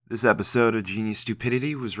This episode of Genius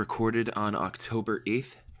Stupidity was recorded on October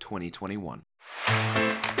 8th, 2021.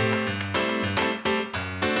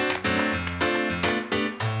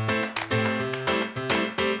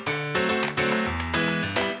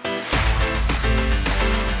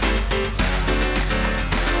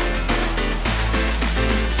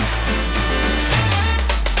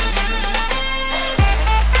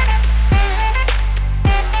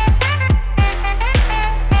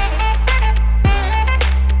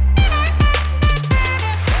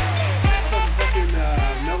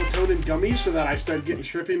 So that I start getting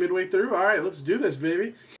trippy midway through. All right, let's do this,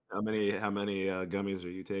 baby. How many gummies are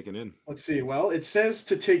you taking in? Let's see. Well, it says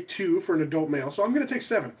to take 2 for an adult male, so I'm going to take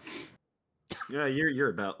 7. Yeah, you're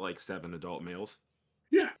about like 7 adult males.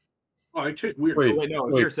 Yeah. Oh, it tastes weird. Wait, if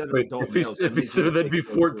you're 7 adult males, if he's 7, that'd be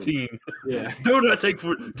 14. Yeah. Do not take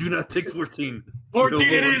 14. 14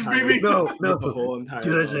 it is, baby. No. The whole entire.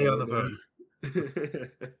 Did I say on the phone?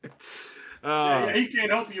 Yeah, he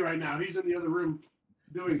can't help you right now. He's in the other room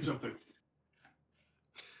doing something.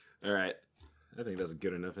 All right. I think that's a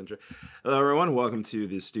good enough intro. Hello, everyone. Welcome to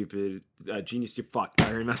the Genius Stupidity. Fuck, I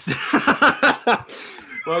already messed up.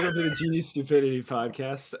 Welcome to the Genius Stupidity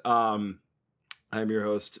podcast. I'm your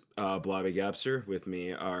host, Blobby Gapster. With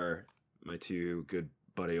me are my two good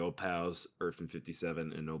buddy old pals,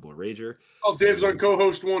 Earthen57 and Noble Rager. Oh, Dave's on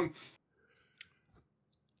co-host 1.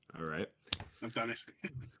 All right. I'm done.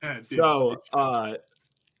 So,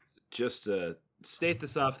 just to state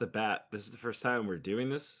this off the bat, this is the first time we're doing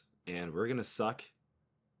this, and we're gonna suck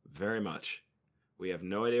very much. We have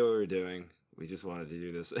no idea what we're doing. We just wanted to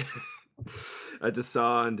do this. I just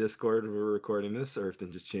saw on Discord we're recording this.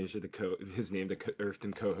 Earthen just changed it to his name to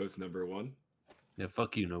Earthen co-host number 1. Yeah,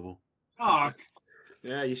 fuck you, Noble. Fuck.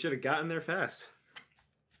 Yeah, you should have gotten there fast.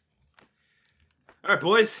 All right,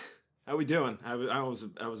 boys, how we doing? I was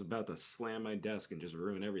about to slam my desk and just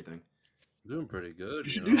ruin everything. Doing pretty good.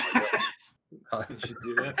 You should do that. You should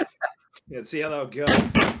do that. Yeah, see how that would go.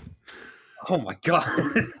 Oh my god.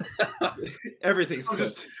 Everything's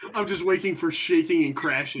cooked. I'm just waiking for shaking and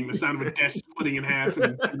crashing, the sound of a desk splitting in half.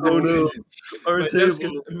 And Oh no.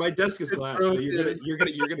 My desk is glass, so you're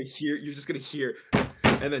just gonna hear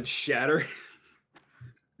and then shatter.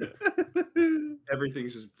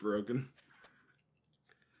 Everything's just broken.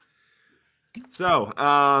 So,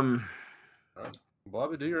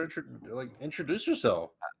 Bobby, do your introduce yourself.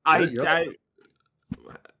 what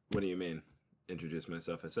do you mean? Introduce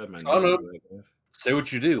myself. I said my name. Oh no. Say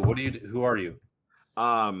what you do. What do you do? Who are you?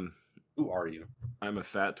 Who are you? I'm a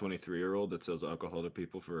fat 23-year-old that sells alcohol to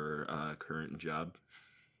people for a current job.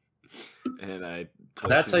 And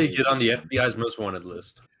that's how you get on the FBI's most wanted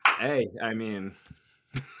list. Hey, I mean,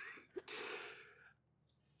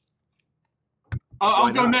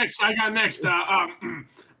 I'll go next. I got next.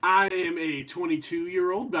 I am a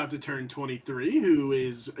 22-year-old about to turn 23 who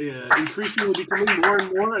is increasingly becoming more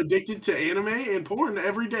and more addicted to anime and porn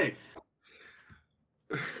every day.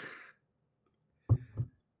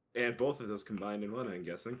 And both of those combined in one, I'm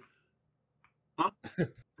guessing. Huh?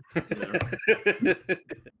 It'll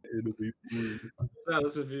be fun. So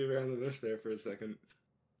let's review around the bush there for a second.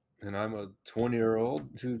 And I'm a 20-year-old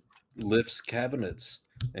who lifts cabinets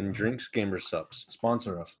and drinks gamer subs.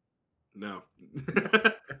 Sponsor us. No.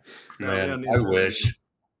 Man, I wish.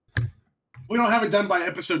 We don't have it done by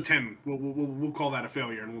episode 10. We'll call that a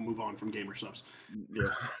failure and we'll move on from gamer subs. Yeah.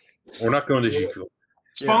 We're not going to G Fuel.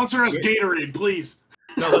 Sponsor us, Gatorade, please.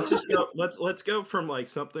 No, let's just go. Let's go from like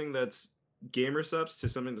something that's gamer subs to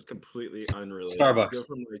something that's completely unrelated. Starbucks. Let's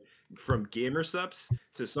go from gamer subs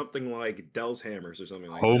to something like Dell's Hammers or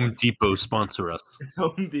something like Home that. Depot sponsor us.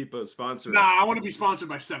 Home Depot sponsor Nah, us. I want to be sponsored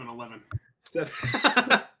by 7-Eleven.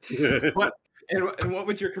 What? And what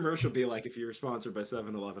would your commercial be like if you were sponsored by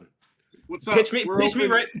 7-Eleven? What's up? Pitch me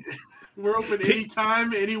right. We're open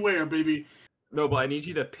anytime, anywhere, baby. No, but I need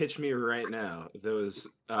you to pitch me right now. Those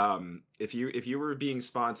if you were being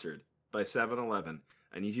sponsored by 7-Eleven,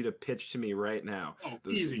 I need you to pitch to me right now. Oh,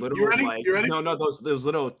 Those easy. Little, You ready? Like, you ready? No, those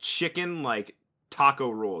little chicken like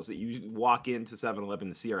taco rolls that you walk into 7-Eleven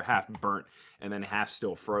to see are half burnt and then half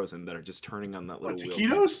still frozen that are just turning on that little What, wheel.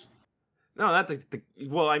 taquitos? No, not the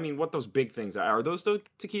well, I mean, what those big things are. Are those the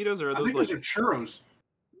taquitos or are I those think like those are churros.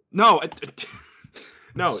 No,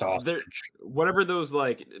 no, Sausage. they're whatever those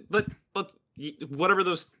like whatever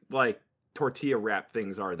those like tortilla wrap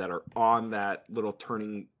things are that are on that little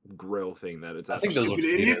turning grill thing that it's. I think those Stupid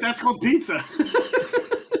look idiot. good. That's called pizza.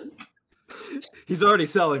 He's already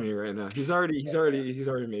selling me right now. He's already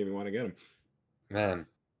made me want to get him. Man,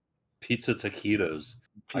 pizza taquitos.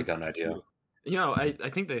 I got an idea. Taquito. You know, I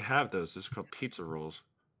think they have those. They're called pizza rolls.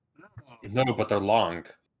 No, but they're long.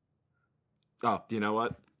 Oh, you know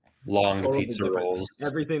what? Long Totally pizza different. rolls.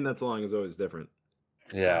 Everything that's long is always different.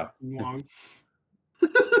 Yeah. Long.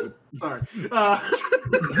 Sorry.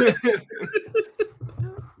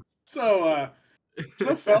 So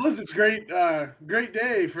fellas, it's great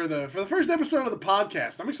day for the first episode of the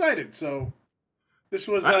podcast. I'm excited. So this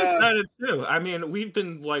was I'm excited too. I mean, we've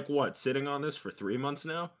been like what, sitting on this for 3 months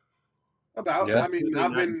now? about. Yeah. I mean, Really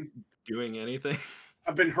I've not been doing anything.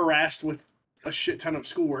 harassed with a shit ton of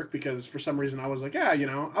schoolwork because for some reason I was like, yeah,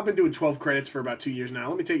 I've been doing 12 credits for about 2 years now.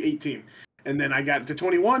 Let me take 18. And then I got to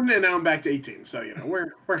 21 and now I'm back to 18. So,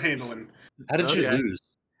 we're handling. How did you Okay. lose?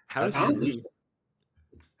 How did Huh? you lose?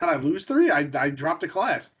 How'd I lose 3? I dropped a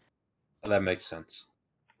class. Oh, that makes sense.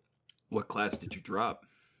 What class did you drop?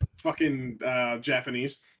 Fucking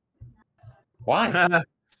Japanese. Why?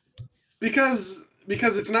 Because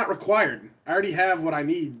it's not required. I already have what I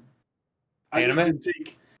need. I Anime? need to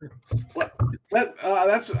take what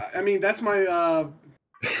that's my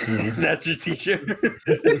That's your teacher.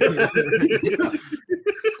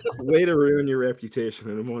 Way to ruin your reputation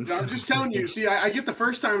in one I'm sentence. just telling you. See, I get the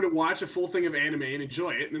first time to watch a full thing of anime and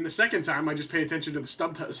enjoy it, and then the second time I just pay attention to the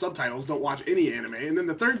subtitles, don't watch any anime, and then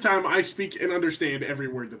the third time I speak and understand every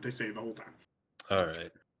word that they say the whole time. All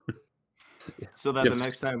right. So that Yep. the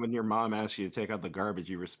next time when your mom asks you to take out the garbage,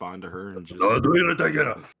 you respond to her and just. I mean, I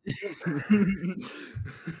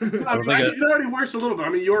don't think it already works a little bit. I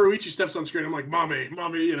mean, Yoruichi steps on screen. I'm like, mommy,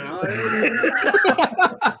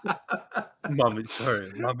 Mommy,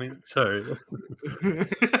 sorry.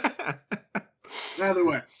 Either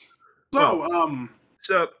way. So,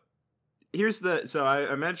 So here's the. So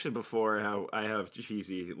I mentioned before how I have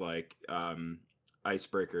cheesy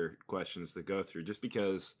icebreaker questions to go through, just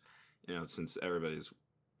because since everybody's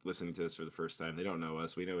listening to this for the first time, they don't know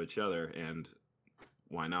us. We know each other, and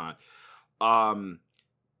why not?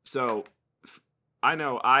 So I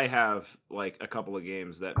know I have like a couple of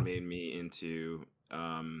games that made me into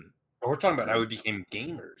We're talking about how we became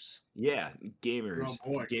gamers. yeah, gamers.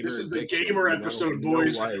 Oh boy, Gamer this is the addiction, gamer episode,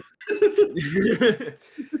 boys. life.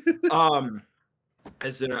 I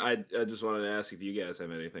just wanted to ask if you guys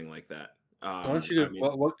have anything like that. Why don't you? I mean,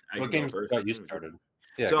 what I can go games first. got you started?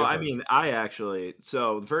 Yeah. So go I for it. mean,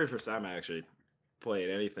 the very first time I actually played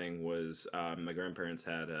anything was my grandparents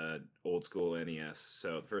had a old school NES.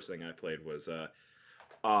 So the first thing I played was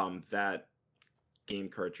that game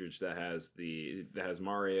cartridge that has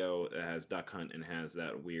Mario, that has Duck Hunt, and has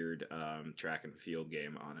that weird track and field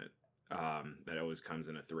game on it. That always comes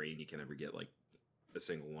in a 3, and you can never get like a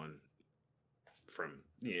single one from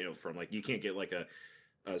like you can't get like a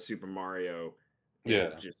Super Mario,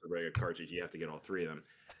 just a regular cartridge. You have to get all 3 of them.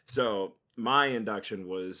 So my induction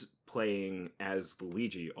was playing as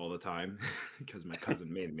Luigi all the time because my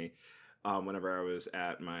cousin made me. Whenever I was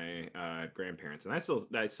at my grandparents, and I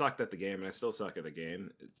sucked at the game, and I still suck at the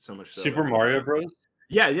game. So much so Super Mario Bros.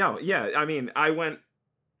 Yeah. I mean,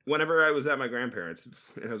 whenever I was at my grandparents,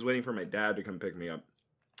 and I was waiting for my dad to come pick me up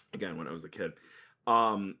again when I was a kid.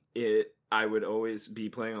 I would always be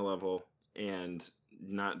playing a level and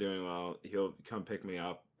not doing well. He'll come pick me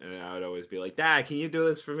up, and I would always be like, "Dad, can you do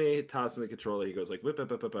this for me?" Toss him the controller. He goes like, "Whip,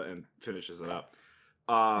 and finishes it up.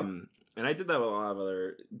 And I did that with a lot of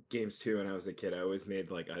other games too. When I was a kid, I always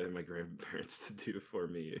made like either my grandparents to do for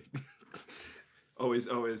me. always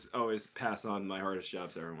pass on my hardest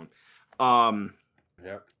jobs to everyone.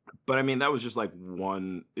 Yeah. But I mean, that was just like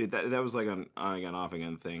that was like an on again, off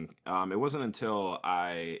again thing. It wasn't until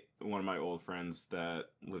one of my old friends that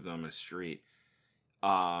lived on my street,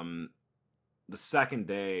 the second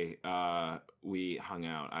day we hung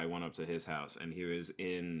out, I went up to his house, and he was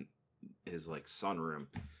in his like sunroom,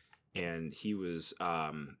 and he was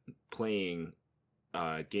playing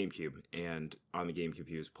GameCube, and on the GameCube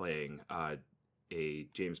he was playing a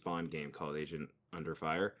James Bond game called Agent Under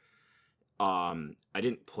Fire. I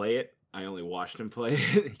didn't play it. I only watched him play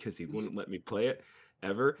it because he wouldn't let me play it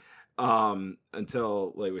ever.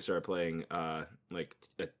 Until like we started playing like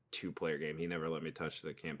a 2-player game. He never let me touch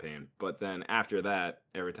the campaign. But then after that,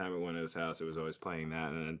 every time I went to his house, it was always playing that.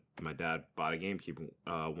 And then my dad bought a GameCube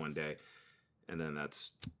one day, and then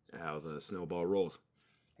that's how the snowball rolls.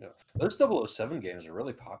 Yeah. Those 007 games are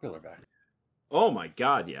really popular back then. Oh my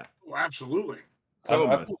god, yeah. Oh, absolutely. So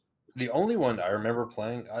much. The only one I remember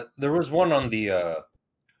playing, there was one on the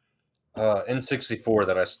N64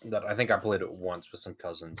 that I think I played it once with some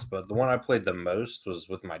cousins, but the one I played the most was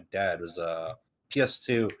with my dad. Was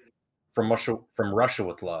PS2 from Russia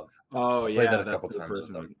with Love. Oh I played yeah, that a couple that's the times first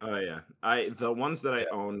with one. them. Oh yeah, the ones that I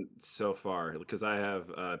own so far, because I have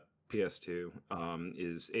PS2,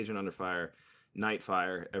 is Agent Under Fire,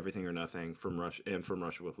 Nightfire, Everything or Nothing, from Russia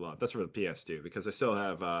with Love. That's for the PS2, because I still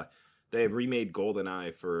have they remade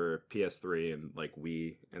GoldenEye for PS3 and like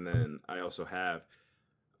Wii, and then I also have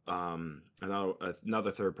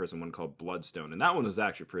another third person one called Bloodstone, and that one was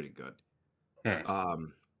actually pretty good.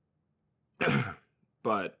 Um,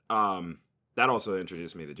 but that also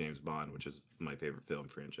introduced me to James Bond, which is my favorite film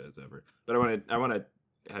franchise ever. But I want to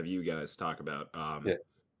have you guys talk about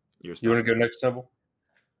your stuff. You want to go next, Double?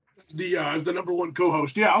 The number one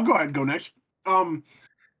co-host. Yeah, I'll go ahead and go next.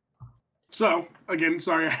 So again,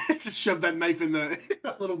 sorry, I just shoved that knife in a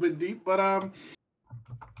little bit deep, but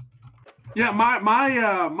yeah, my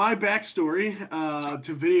backstory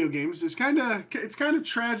to video games is kind of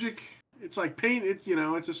tragic. It's like pain.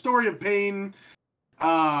 It's a story of pain,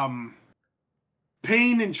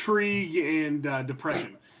 intrigue, and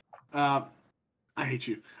depression. I hate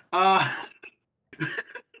you.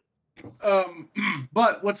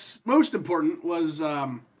 But what's most important was,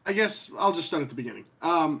 I guess I'll just start at the beginning.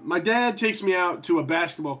 My dad takes me out to a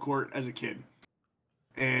basketball court as a kid.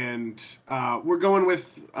 And we're going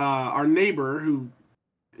with our neighbor, who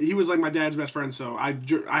he was like my dad's best friend. So I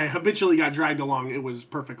habitually got dragged along. It was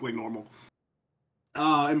perfectly normal.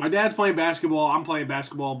 And my dad's playing basketball. I'm playing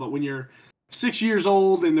basketball. But when you're 6 years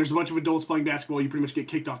old and there's a bunch of adults playing basketball, you pretty much get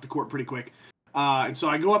kicked off the court pretty quick. And so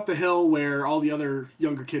I go up the hill where all the other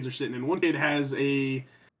younger kids are sitting. And one kid has a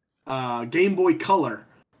Game Boy Color.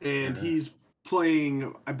 And he's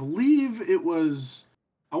playing, I believe it was,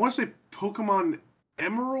 I want to say Pokemon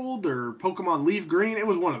Emerald or Pokemon Leaf Green. It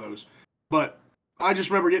was one of those. But I just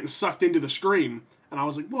remember getting sucked into the screen. And I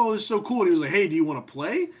was like, whoa, this is so cool. And he was like, hey, do you want to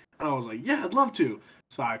play? And I was like, yeah, I'd love to.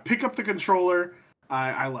 So I pick up the controller.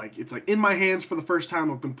 It's like in my hands for the first time.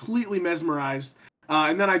 I'm completely mesmerized.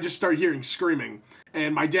 And then I just start hearing screaming.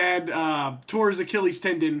 And my dad tore his Achilles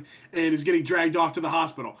tendon and is getting dragged off to the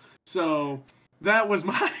hospital. So that was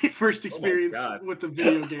my first experience with the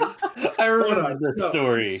video game. I remember this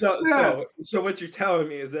story. So what you're telling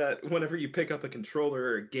me is that whenever you pick up a controller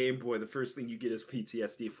or a Game Boy, the first thing you get is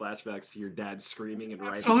PTSD flashbacks to your dad screaming and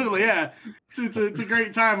writing. Absolutely, yeah. It's a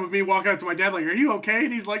great time of me walking up to my dad like, "Are you okay?"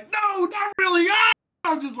 And he's like, "No, not really."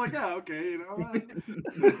 I'm just like, "Oh, okay,"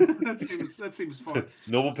 that seems fun.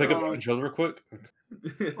 Noble, pick up a controller real quick.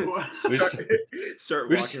 Start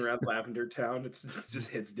walking around Lavender Town. It just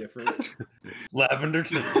hits different. Lavender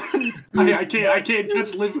Town. I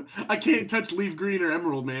can't touch Leaf Green or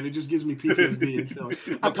Emerald, man. It just gives me PTSD. And so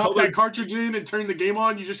I pop that cartridge in and turn the game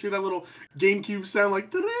on. You just hear that little GameCube sound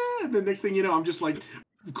like, and the next thing you know, I'm just like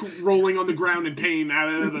rolling on the ground in pain out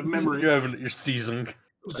of the memory. You're seasoned.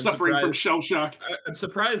 Suffering from shell shock. I'm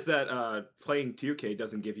surprised that playing 2K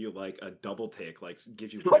doesn't give you like a double take, like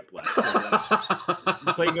gives you whiplash.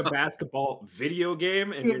 Playing a basketball video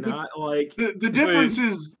game and you're not like the difference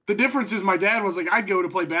is my dad was like, I'd go to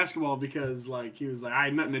play basketball because like he was like, I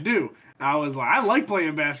had nothing to do. And I was like, I like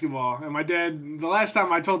playing basketball. And my dad, the last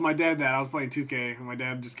time I told my dad that, I was playing 2K, and my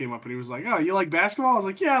dad just came up and he was like, "Oh, you like basketball?" I was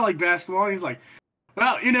like, "Yeah, I like basketball." And he's like,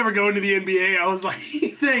 "Well, you're never going to the NBA." I was like,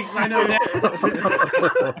 "Thanks, I know that."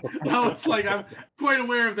 I was like, I'm quite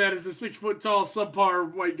aware of that as a 6-foot-tall,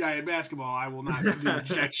 subpar white guy in basketball. I will not do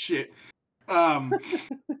jack shit.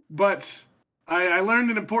 But I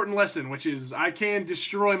learned an important lesson, which is I can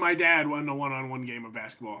destroy my dad in a one-on-one game of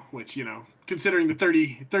basketball, which, considering the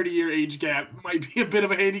 30-year age gap might be a bit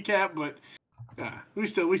of a handicap, but we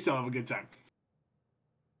still have a good time.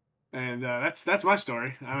 And that's my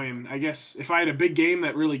story. I mean, I guess if I had a big game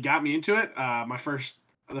that really got me into it,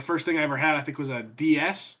 the first thing I ever had, I think, was a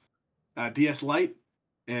DS Lite.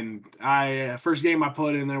 And first game I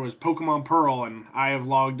put in there was Pokemon Pearl, and I have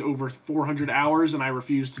logged over 400 hours, and I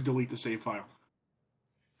refuse to delete the save file.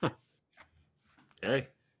 Hey,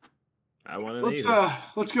 I want to.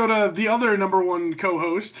 Let's go to the other number one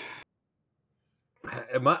co-host.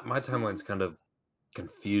 My timeline's kind of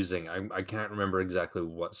confusing. I can't remember exactly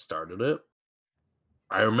what started it.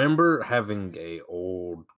 I remember having a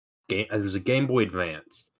old game. It was a Game Boy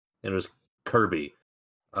Advance, and it was Kirby.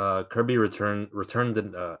 Kirby returned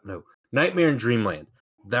Nightmare in Dreamland.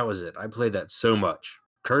 That was it. I played that so much.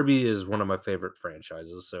 Kirby is one of my favorite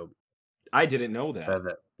franchises. So I didn't know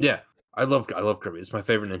that. Yeah, I love Kirby. It's my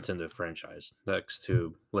favorite Nintendo franchise next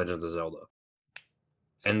to Legend of Zelda.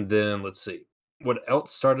 And then let's see what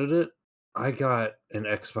else started it. I got an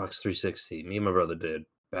Xbox 360. Me and my brother did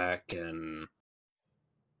back in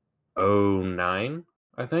 2009,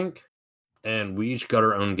 I think. And we each got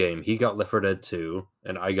our own game. He got Left 4 Dead 2,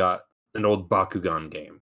 and I got an old Bakugan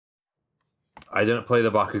game. I didn't play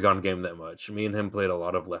the Bakugan game that much. Me and him played a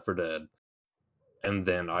lot of Left 4 Dead. And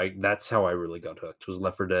then that's how I really got hooked, was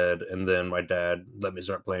Left 4 Dead. And then my dad let me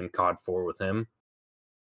start playing COD 4 with him.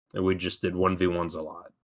 And we just did 1v1s a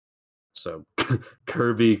lot. So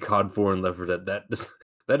Kirby, COD 4, and Left 4 Dead.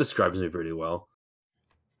 That describes me pretty well.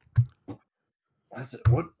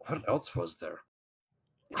 What else was there?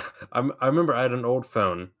 I remember I had an old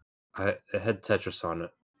phone. It had Tetris on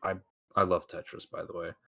it. I love Tetris, by the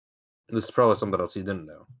way. This is probably something else you didn't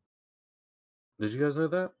know. Did you guys know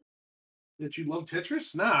that? That you love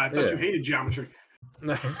Tetris? Nah, I thought you Yeah. hated geometry.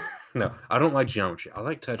 No, I don't like geometry. I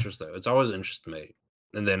like Tetris though. It's always interested me.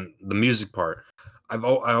 And then the music part, I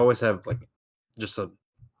always have like just a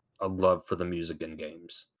love for the music in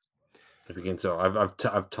games. If you can tell, I've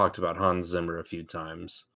talked about Hans Zimmer a few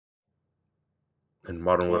times in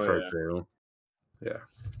Modern Warfare 2. Yeah.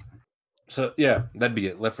 So yeah, that'd be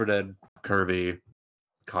it. Left 4 Dead, Kirby,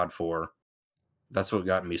 COD 4. That's what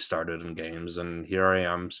got me started in games, and here I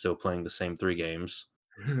am still playing the same 3 games.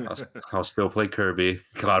 I'll still play Kirby,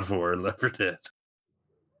 COD 4, and Left 4 Dead.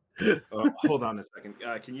 Hold on a second.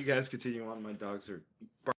 Can you guys continue on? My dogs are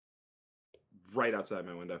right outside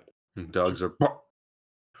my window. Dogs are.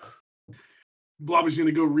 Blobby's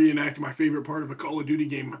gonna go reenact my favorite part of a Call of Duty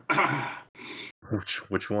game.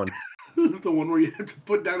 Which one? The one where you have to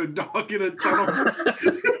put down a dog in a tunnel.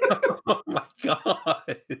 Oh my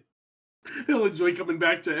god! He'll enjoy coming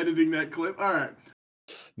back to editing that clip. All right.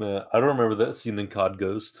 Man, I don't remember that scene in COD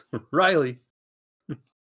Ghost. Riley.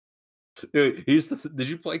 Did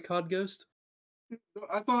you play COD Ghost?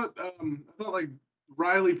 I thought like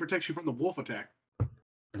Riley protects you from the wolf attack.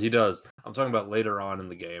 He does. I'm talking about later on in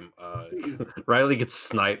the game. Riley gets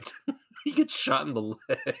sniped. He gets shot in the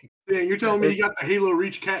leg. Yeah, you're telling me you got the Halo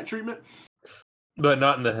Reach cat treatment? But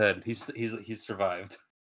not in the head. He's survived.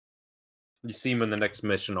 You see him in the next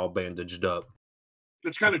mission all bandaged up.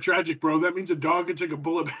 That's kind of tragic, bro. That means a dog can take a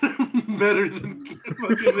bullet better than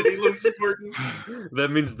fucking Halo Spartan. That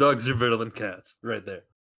means dogs are better than cats. Right there.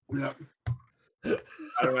 Yeah.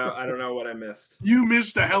 I don't know what I missed. You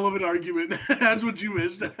missed a hell of an argument. That's what you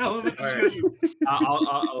missed. A hell of a discussion. Right.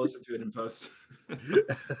 I'll listen to it in post.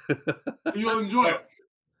 You'll enjoy it.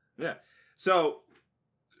 Yeah. So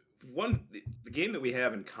the game that we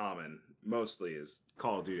have in common mostly is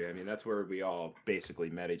Call of Duty. I mean, that's where we all basically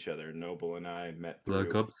met each other. Noble and I met through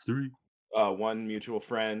Black Ops 3. One mutual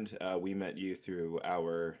friend. We met you through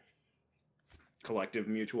our collective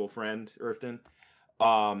mutual friend, Irfton.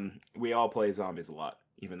 We all play zombies a lot,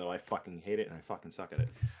 even though I fucking hate it and I fucking suck at it.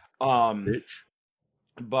 Bitch.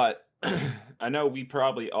 But I know we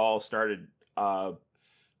probably all started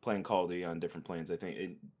playing Call of Duty on different planes. I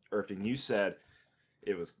think, Irfton, you said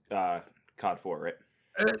it was COD 4, right?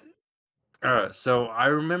 So I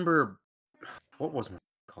remember, what was my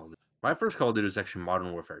Call of Duty? My first Call of Duty was actually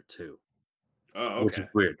Modern Warfare 2. Oh, okay. Which is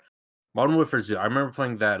weird. Modern Warfare 2, I remember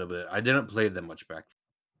playing that a bit. I didn't play that much back then.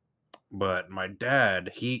 But my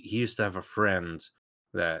dad, he used to have a friend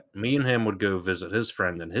that me and him would go visit his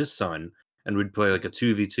friend and his son, and we'd play like a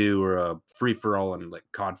 2v2 or a free-for-all in like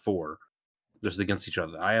COD 4, just against each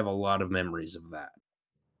other. I have a lot of memories of that.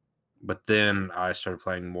 But then I started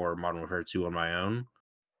playing more Modern Warfare 2 on my own.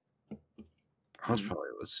 I was probably,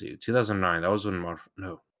 2009. That was when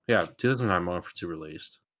 2009 Modern Warfare 2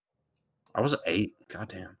 released. I was 8.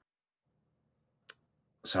 Goddamn.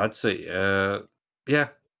 So I'd say, yeah.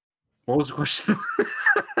 What was the question?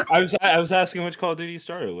 I was asking which Call of Duty you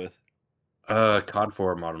started with. COD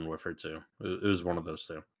 4, Modern Warfare 2. It was one of those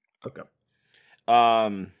two. Okay.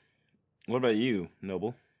 What about you,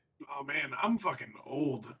 Noble? Oh man, I'm fucking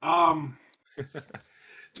old.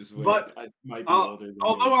 Just wait. But I might be older than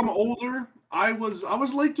although you. I'm older, I was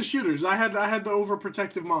late to shooters. I had the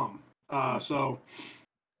overprotective mom. So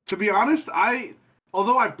to be honest,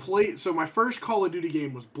 although I played, so my first Call of Duty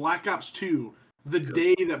game was Black Ops 2. The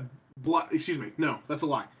day that excuse me, no, that's a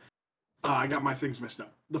lie. I got my things messed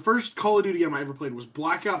up. The first Call of Duty game I ever played was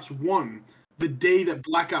Black Ops 1. The day that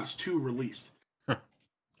Black Ops 2 released.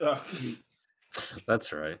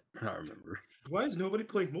 That's right. I remember. Why is nobody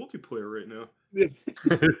playing multiplayer right now? Yeah.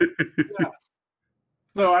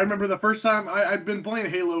 So I remember the first time I'd been playing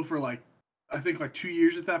Halo for I think 2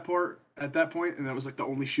 years at that point, and that was like the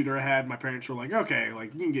only shooter I had. My parents were like, okay,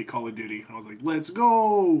 like you can get Call of Duty. And I was like, let's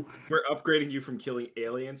go. We're upgrading you from killing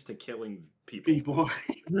aliens to killing people.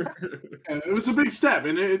 And it was a big step,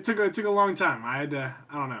 and it took a long time. I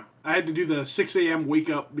had to do the 6 a.m. wake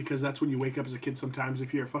up, because that's when you wake up as a kid sometimes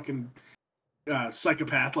if you're a fucking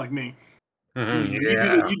psychopath like me.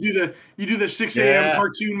 You do the 6 a.m.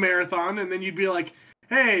 cartoon marathon, and then you'd be like,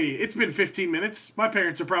 hey, it's been 15 minutes. My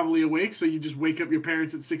parents are probably awake, so you just wake up your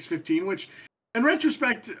parents at 6:15, which, in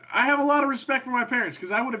retrospect, I have a lot of respect for my parents,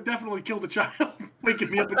 because I would have definitely killed a child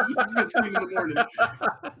waking me up at 6:15 in the morning.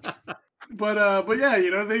 But yeah,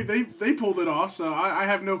 they pulled it off, so I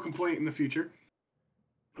have no complaint in the future.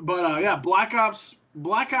 But yeah, Black Ops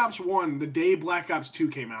 1, the day Black Ops 2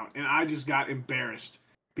 came out, and I just got embarrassed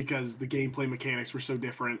because the gameplay mechanics were so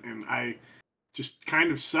different, and I just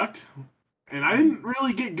kind of sucked. And I didn't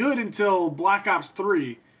really get good until Black Ops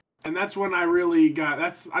 3. And that's when I really got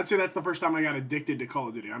I'd say that's the first time I got addicted to Call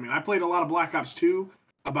of Duty. I mean, I played a lot of Black Ops 2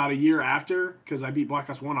 about a year after because I beat Black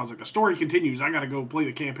Ops 1. I was like, the story continues. I got to go play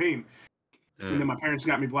the campaign. And then my parents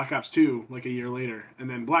got me Black Ops 2 like a year later. And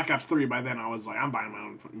then Black Ops 3, by then I was like, I'm buying my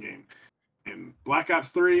own fucking game. And Black Ops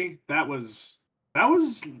 3, that was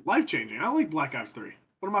life changing. I like Black Ops 3.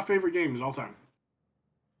 One of my favorite games of all time.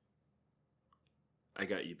 I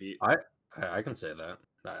got you beat. I can say that.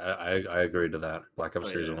 I agree to that. Black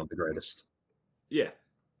Ops 3 is one of the greatest. Yeah,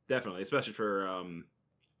 definitely, especially for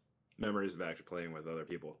memories of actually playing with other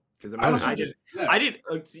people. Because I did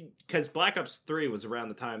because Black Ops 3 was around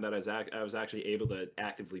the time that I was actually able to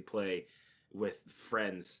actively play with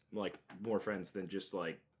friends, like more friends than just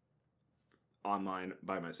like online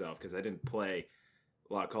by myself. Because I didn't play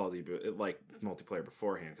a lot of Call of Duty, like multiplayer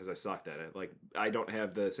beforehand, because I sucked at it. Like I don't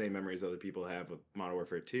have the same memories other people have with Modern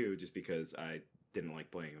Warfare 2, just because I didn't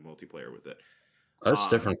like playing the multiplayer with it. That's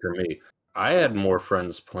different for me. I had more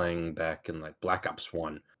friends playing back in like Black Ops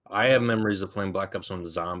 1. I have memories of playing Black Ops 1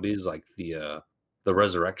 Zombies, like the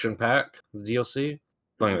Resurrection Pack, the DLC,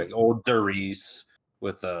 playing like old Durice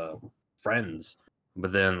with friends.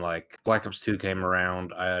 But then like Black Ops 2 came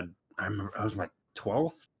around. I remember it was my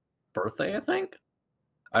 12th birthday, I think.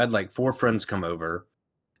 I had like 4 friends come over,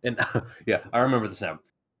 and yeah, I remember this now.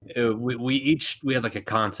 We had like a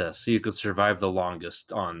contest, so you could survive the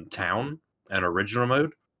longest on town and original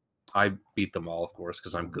mode. I beat them all, of course,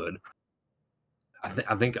 because I'm good.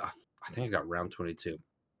 I think I got round 22,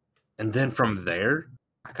 and then from there,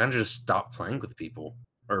 I kind of just stopped playing with people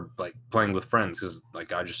or like playing with friends because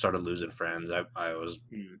like I just started losing friends. I'm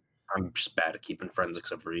just bad at keeping friends,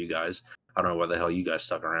 except for you guys. I don't know why the hell you guys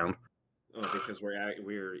stuck around. Oh, because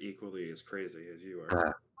we're equally as crazy as you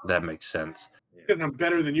are. That makes sense. Because I'm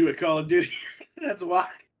better than you at Call of Duty. That's why.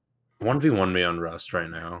 1v1 me on Rust right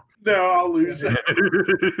now. No, I'll lose.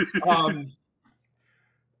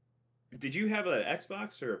 Did you have an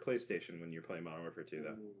Xbox or a PlayStation when you were playing Modern Warfare 2,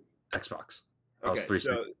 though? Xbox. Okay,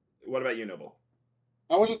 so what about you, Noble?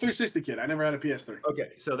 I was a 360 kid. I never had a PS3.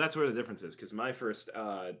 Okay, so that's where the difference is, because my first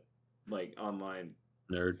like online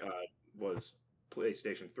nerd was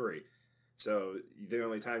PlayStation 3. So the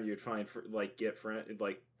only time you'd find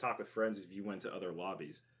talk with friends is if you went to other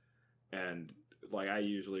lobbies, and like I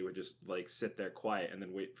usually would just like sit there quiet and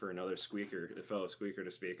then wait for a fellow squeaker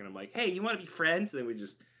to speak, and I'm like, hey, you want to be friends? And then we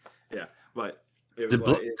just but it was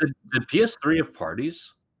did PS3 have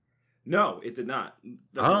parties? No, it did not.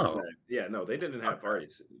 That's what I'm saying. Yeah, no, they didn't have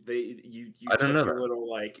parties. You took your little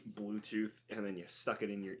like Bluetooth and then you stuck it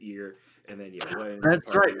in your ear and then you went in.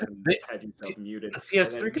 That's right. They had yourself muted.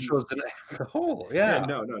 PS3 controls didn't have the hole. Yeah.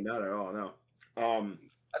 No, not at all. No.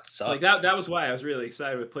 That sucks. Like that was why I was really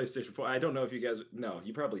excited with PlayStation 4. I don't know if you guys. No,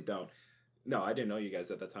 you probably don't. No, I didn't know you guys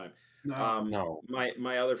at that time. No.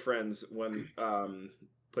 My other friends when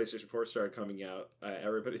PlayStation 4 started coming out,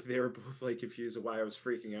 they were both like confused of why I was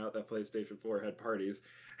freaking out that PlayStation 4 had parties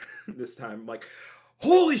this time. I'm like,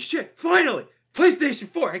 holy shit, finally! PlayStation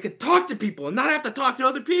 4, I could talk to people and not have to talk to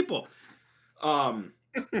other people.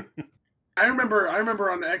 I remember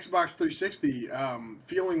on the Xbox 360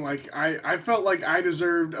 feeling like I felt like I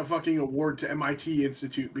deserved a fucking award to MIT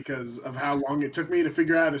Institute because of how long it took me to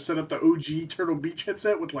figure out how to set up the OG Turtle Beach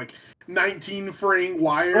headset with like 19 fraying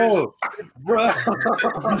wires. Oh, bro.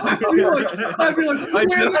 I'd be like, where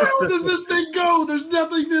the hell does this thing go? There's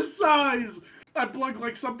nothing this size. I plugged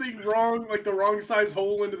like something wrong, like the wrong size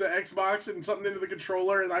hole into the Xbox and something into the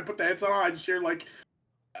controller, and I put the headset on. I just hear like,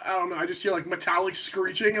 I don't know, I just hear like metallic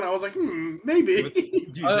screeching, and I was like,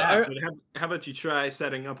 maybe. How about you try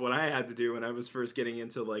setting up what I had to do when I was first getting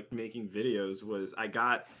into like making videos? Was I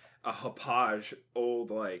got a Hauppauge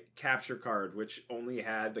old like capture card which only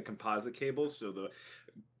had the composite cables, so the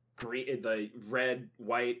red,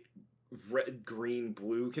 white, red, green,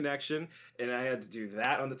 blue connection, and I had to do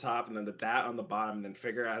that on the top and then that on the bottom, and then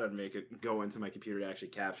figure out how to make it go into my computer to actually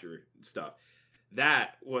capture stuff.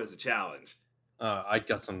 That was a challenge. I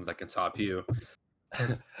got something that can top you.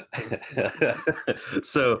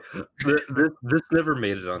 So this never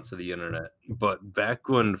made it onto the internet, but back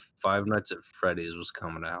when Five Nights at Freddy's was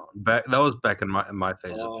coming out, that was back in my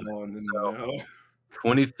phase of fame. So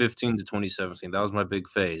 2015 to 2017, that was my big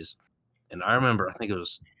phase. And I remember, I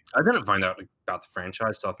didn't find out about the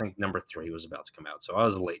franchise till I think number 3 was about to come out, so I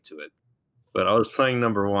was late to it. But I was playing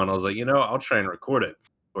number 1. I was like, I'll try and record it.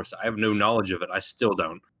 Of course, I have no knowledge of it. I still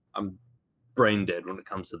don't. I'm brain dead when it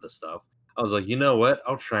comes to this stuff. I I was like, you know what?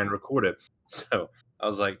 I'll try and record it. So I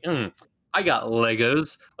was like, I got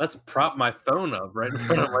Legos. Let's prop my phone up right in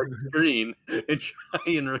front of my screen and try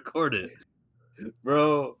and record it.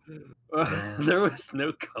 Bro, there was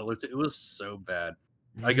no color. It was so bad.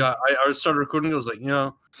 I started recording. I was like,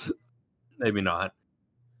 maybe not.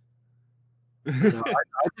 I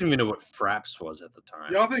didn't even know what Fraps was at the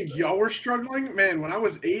time. Y'all think y'all were struggling? Man, when I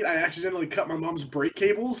was 8, I accidentally cut my mom's brake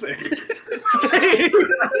cables.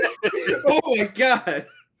 Oh my god.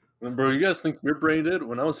 And bro, you guys think your brain did?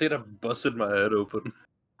 When I was 8, I busted my head open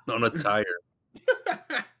on a tire.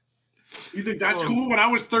 You think that's cool? When I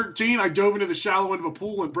was 13, I dove into the shallow end of a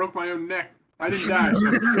pool and broke my own neck. I didn't die.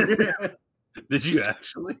 So. Did you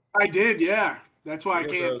actually? I did, yeah. That's why I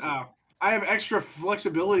guess can't. I have extra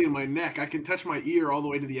flexibility in my neck. I can touch my ear all the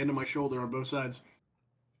way to the end of my shoulder on both sides.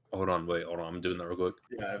 Hold on. I'm doing that real quick.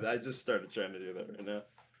 Yeah, I just started trying to do that right now.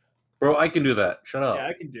 Bro, I can do that. Shut up. Yeah,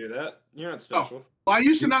 I can do that. You're not special. Well, I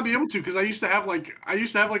used to not be able to because I used to have like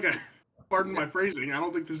a. Pardon my phrasing. I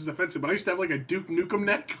don't think this is offensive, but I used to have like a Duke Nukem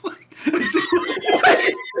neck. Why would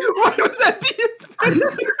that be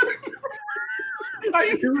offensive? I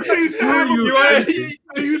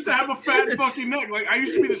used to have a fat fucking neck. Like I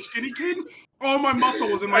used to be the skinny kid. All my muscle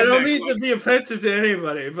was in my neck. I don't mean to be offensive to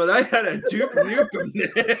anybody, but I had a Duke Nukem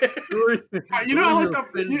neck. You know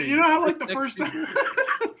how like the first time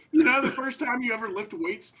the first time you ever lift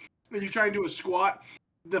weights and you try and do a squat,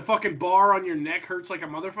 the fucking bar on your neck hurts like a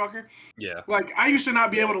motherfucker. Yeah. Like I used to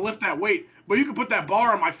not be able to lift that weight, but you could put that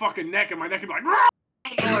bar on my fucking neck and my neck would be like,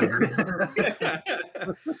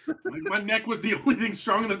 like my neck was the only thing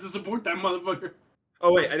strong enough to support that motherfucker.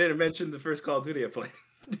 Oh wait, I didn't mention the first Call of Duty I played.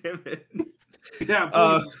 Damn it. Yeah,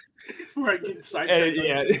 please. Before I get sidetracked.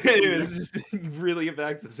 Yeah, it was just really get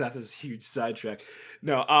back to this huge sidetrack.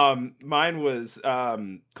 No, mine was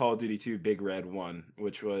Call of Duty 2 Big Red 1,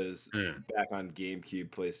 which was back on GameCube,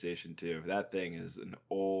 PlayStation 2. That thing is an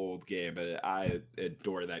old game, but I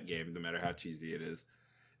adore that game, no matter how cheesy it is.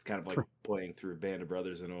 It's kind of like playing through Band of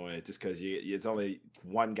Brothers in a way, just because it's only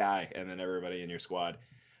one guy and then everybody in your squad.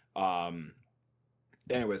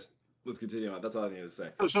 Anyways, let's continue on. That's all I need to say.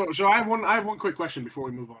 So I have one quick question before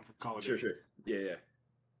we move on from Call of Duty. Sure. Yeah.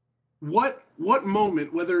 What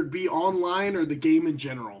moment, whether it be online or the game in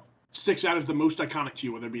general, sticks out as the most iconic to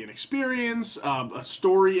you? Whether it be an experience, a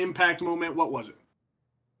story impact moment, what was it?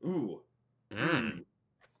 Ooh.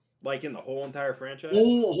 Like in the whole entire franchise?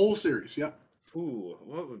 Whole series, yeah. Ooh,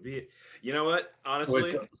 what would be it? You know what?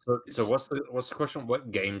 Honestly, so what's the question? What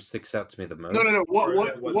game sticks out to me the most? No.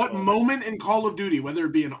 What moment in Call of Duty, whether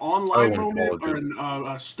it be an online moment or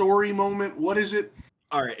a story moment, what is it?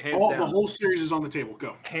 All right, hands down. The whole series is on the table.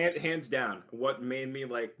 Go. Hands down. What made me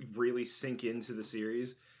like really sink into the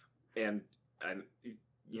series, and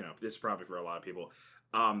this is probably for a lot of people.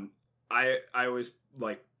 I always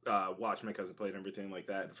like watched my cousin play and everything like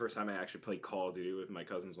that. The first time I actually played Call of Duty with my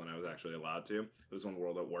cousins when I was actually allowed to, it was when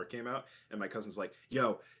World at War came out, and my cousin's like,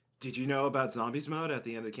 "Yo, did you know about Zombies mode at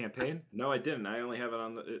the end of the campaign?" No, I didn't. I only have it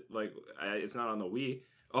on it's not on the Wii.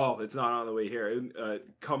 Oh, it's not on the way here.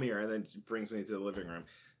 Come here, and then he brings me to the living room,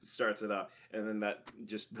 starts it up, and then that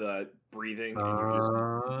just the breathing, and you're just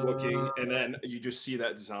looking, and then you just see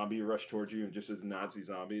that zombie rush towards you, and just as Nazi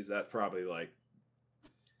zombies. That's probably like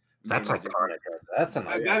that's iconic. That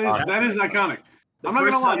is iconic. I'm not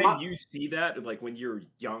gonna lie. You see that like when you're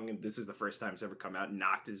young, and this is the first time it's ever come out.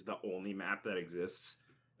 Noct is the only map that exists.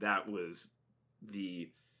 That was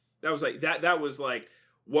like,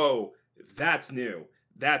 whoa, that's new.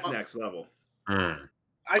 That's next level.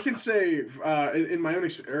 I can say in my own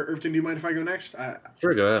experience. Irvin, do you mind if I go next?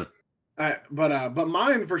 Sure, go ahead. But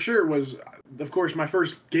mine for sure was, of course, my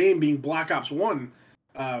first game being Black Ops 1,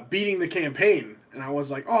 beating the campaign. And I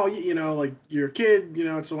was like, oh, like you're a kid,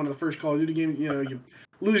 it's one of the first Call of Duty games, you're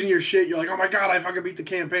losing your shit. You're like, oh my God, I fucking beat the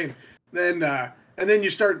campaign. Then, and then you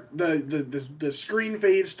start the screen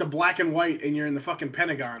fades to black and white and you're in the fucking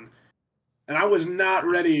Pentagon. And I was not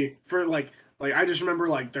ready for like I just remember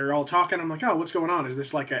like they're all talking. I'm like, oh, what's going on? Is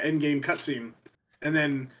this like an end game cutscene? And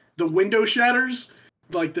then the window shatters,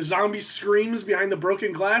 like the zombie screams behind the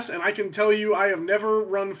broken glass, and I can tell you I have never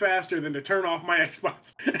run faster than to turn off my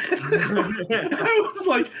Xbox. I was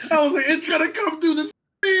like, it's gonna come through the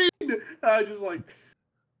screen. I just like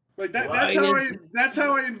that. That's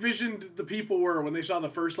how I envisioned the people were when they saw the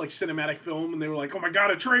first like cinematic film, and they were like, oh my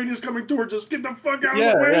God, a train is coming towards us. Get the fuck out of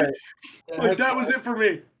the way. Yeah. Like that was it for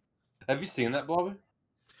me. Have you seen that, Bobby?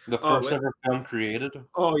 The first ever film created.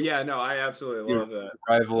 Oh yeah, no, I absolutely love that.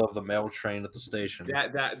 Arrival of the mail train at the station.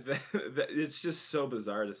 That it's just so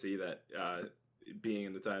bizarre to see that being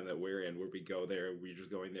in the time that we're in, where we go there, we're just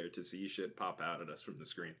going there to see shit pop out at us from the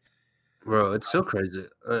screen. Bro, it's so crazy.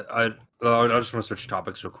 I just want to switch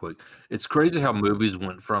topics real quick. It's crazy how movies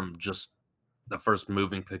went from just the first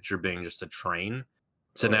moving picture being just a train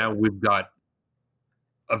to Oh, now yeah. we've got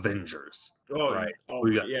Avengers, Oh, right? oh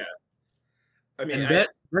We got, yeah. I mean, and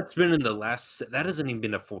that's been in the last. That hasn't even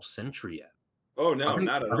been a full century yet. oh no,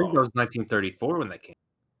 not at I think that all. was 1934 when that came.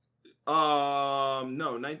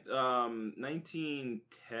 No,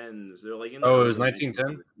 1910s. They're like in the Oh, it was early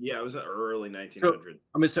 1910. 1900s. Yeah, it was the early So 1900s.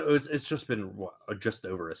 I mean, so it's just been what, just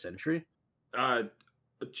over a century. Uh,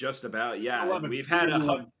 just about. Yeah, 11. we've We're had gonna a do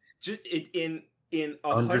 11. just in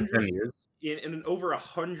 110 years. in over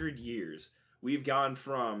 100 years. We've gone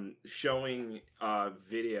from showing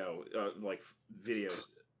like videos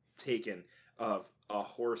taken of a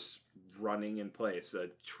horse running in place, a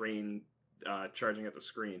train charging at the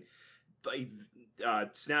screen, like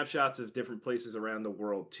snapshots of different places around the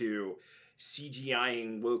world to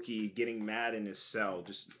CGIing Loki getting mad in his cell,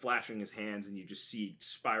 just flashing his hands, and you just see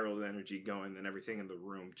spiral of energy going, and everything in the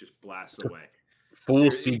room just blasts away.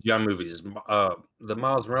 Full Seriously. CGI movies. The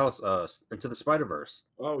Miles Morales, Into the Spider Verse.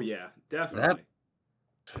 Oh yeah, That, definitely,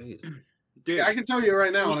 jeez. dude. Yeah, I can tell you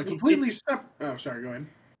right now, on a you- completely Oh, sorry. Go ahead.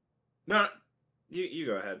 No, you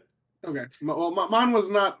go ahead. Okay. Well, mine was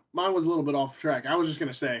not. Mine was a little bit off track. I was just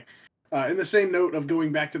gonna say, in the same note of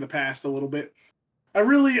going back to the past a little bit. I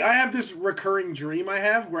have this recurring dream I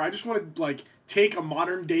have where I just want to like take a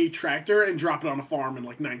modern day tractor and drop it on a farm in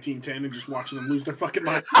like 1910 and just watch them lose their fucking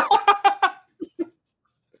mind.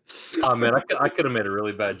 Oh man, I could have made a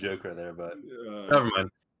really bad joke right there, but never mind.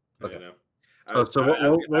 Okay. You know. Oh, so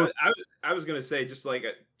what I was gonna say just like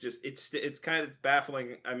it's kind of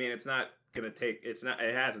baffling. I mean, it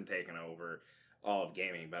hasn't taken over all of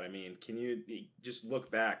gaming, but I mean, can you just look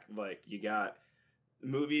back? Like you got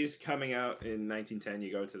movies coming out in 1910.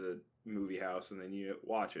 You go to the movie house and then you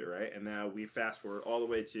watch it, right? And now we fast forward all the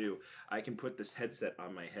way to I can put this headset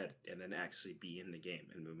on my head and then actually be in the game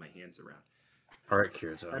and move my hands around. All right,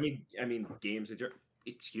 Kirito. I mean, games.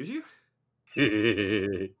 Excuse you?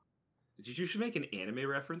 Did you just make an anime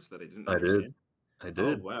reference that I didn't understand? I Oh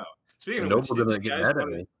did. wow! Speaking And of which, Noble didn't get mad at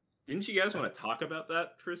me. didn't you guys want to talk about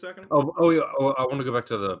that for a second? Oh yeah. Oh, I want to go back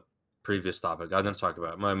to the previous topic. I didn't talk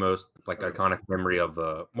about my most like Okay. iconic memory of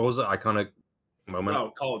what was it? Iconic moment.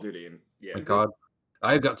 Oh, Call of Duty and yeah. My God,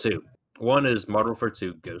 I've got two. One is Modern Warfare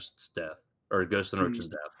 2: Ghost's death or Ghost and Roach's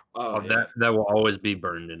death. Oh yeah. That will always be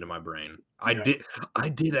burned into my brain. Yeah. I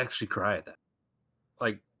did actually cry at that.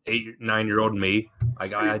 Like 8, 9-year-old me.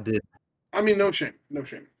 I did. I mean, no shame. No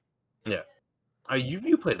shame. Yeah.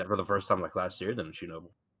 You played that for the first time like last year, didn't you,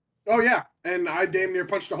 Noble? Oh yeah, and I damn near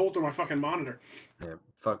punched a hole through my fucking monitor. Yeah.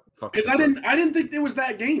 Fuck. Because I didn't think it was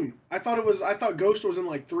that game. I thought Ghost was in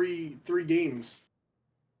like three games.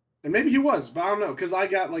 And maybe he was, but I don't know, because I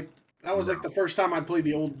got like that was like the first time I played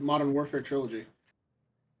the old Modern Warfare trilogy.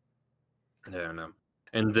 Yeah, no.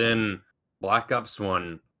 And then Black Ops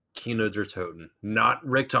 1, Kino der Toten. Not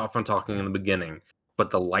Richtofen talking in the beginning, but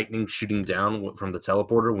the lightning shooting down from the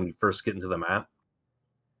teleporter when you first get into the map.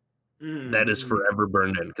 That is forever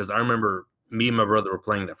burned in. Because I remember me and my brother were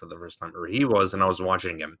playing that for the first time, or he was, and I was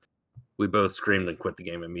watching him. We both screamed and quit the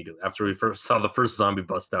game immediately after we first saw the first zombie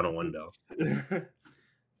bust down a window.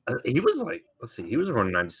 He was like, let's see, he was born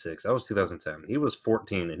in 96. That was 2010. He was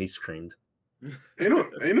 14 and he screamed.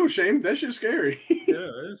 Ain't no shame. That shit's scary. Yeah,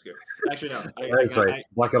 it is good. Actually, no. That's right.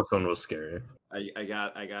 Black Ops 1 was scary. I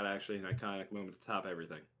got actually an iconic moment to top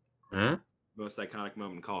everything. Hmm? Most iconic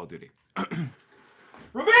moment in Call of Duty.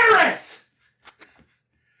 Ramirez!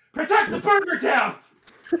 Protect the Burger Town!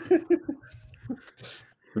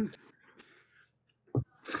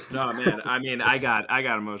 No, man. I mean, I got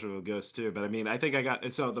emotional with Ghost too, but I mean, I think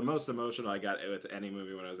the most emotional I got with any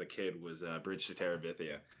movie when I was a kid was Bridge to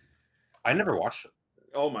Terabithia. I never watched it.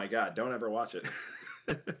 Oh my god, don't ever watch it.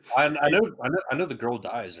 I know the girl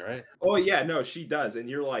dies, right? Oh yeah, no, she does, and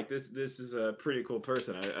you're like, this is a pretty cool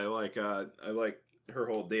person. I like her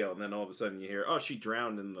whole deal, and then all of a sudden you hear, oh, she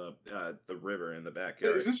drowned in the river in the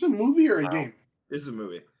backyard. Is this a movie or a game? This is a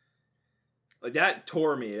movie. Like that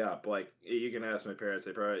tore me up. Like you can ask my parents;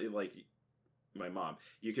 they probably like my mom.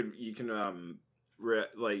 You can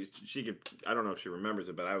like she could. I don't know if she remembers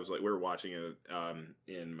it, but I was like, we were watching it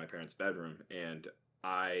in my parents' bedroom, and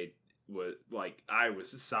I was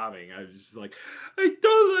sobbing. I was just like, I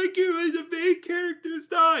don't like it when the main characters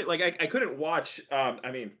die. Like I couldn't watch.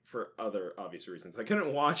 I mean, for other obvious reasons, I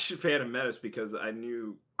couldn't watch Phantom Menace because I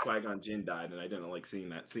knew Qui-Gon Jinn died, and I didn't like seeing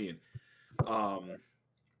that scene.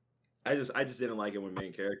 I just didn't like it when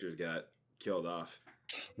main characters got killed off.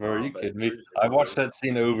 Bro, are you kidding me? I watched that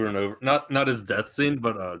scene over and over. Not his death scene,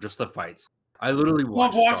 but just the fights. I literally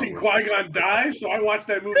love watched watching Qui-Gon die, so I watch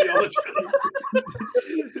that movie all the time.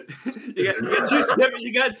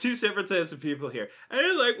 you got two separate types of people here. I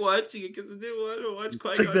didn't like watching it because I didn't want to watch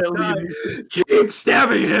Qui-Gon that die. Liam Keep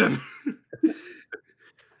stabbing him.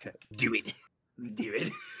 Do it. Do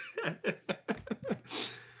it.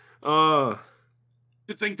 Oh.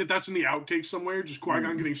 To think that that's in the outtakes somewhere, just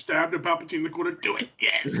Qui-Gon getting stabbed and Palpatine in the corner. Do it,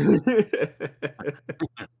 yes.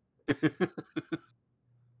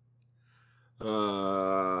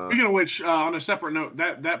 Speaking of which, on a separate note,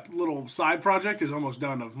 that little side project is almost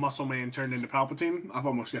done. Of Muscle Man turned into Palpatine. I've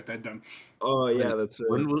almost got that done. Oh yeah, that's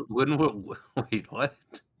When wait, what?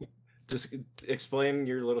 Just explain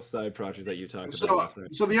your little side project that you talked about So, last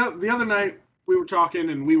night. so the other night we were talking,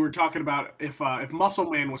 and we were talking about if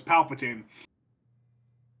Muscle Man was Palpatine.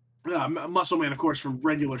 Muscle Man, of course, from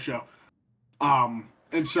regular show. And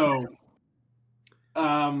so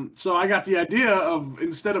I got the idea of,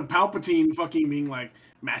 instead of Palpatine fucking being like,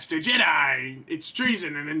 Master Jedi, it's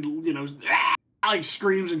treason, and then, like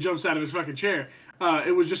screams and jumps out of his fucking chair.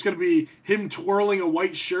 It was just going to be him twirling a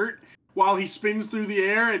white shirt while he spins through the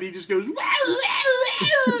air, and he just goes,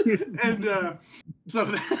 and so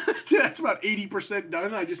that's about 80%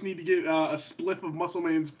 done. I just need to get a spliff of Muscle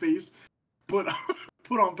Man's face put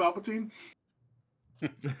on Palpatine.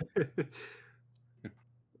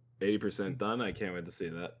 80% done. I can't wait to see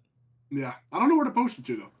that. Yeah, I don't know where to post it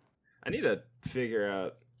to though. I need to figure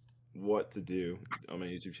out what to do on my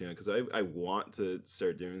YouTube channel because I want to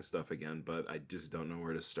start doing stuff again, but I just don't know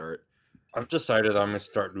where to start. I've decided I'm gonna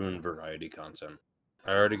start doing variety content.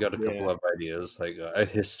 I already got a couple of ideas, like a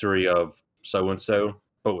history of so and so,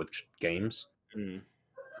 but with games.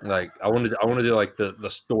 Like I want to do like the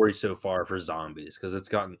story so far for zombies because it's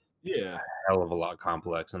gotten a hell of a lot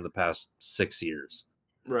complex in the past 6 years.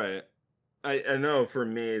 Right. I know for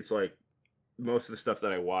me it's like most of the stuff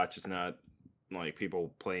that I watch is not like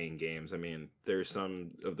people playing games. I mean, there's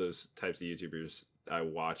some of those types of YouTubers I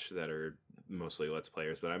watch that are mostly Let's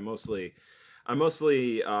Players, but I'm mostly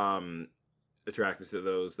attracted to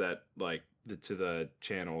those that like to the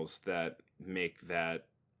channels that make that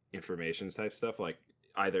information type stuff, like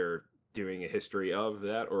either doing a history of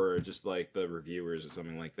that or just like the reviewers or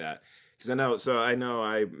something like that. Because I know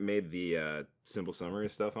I made the simple summary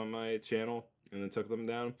stuff on my channel and then took them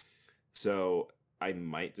down. So I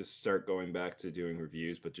might just start going back to doing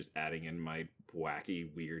reviews, but just adding in my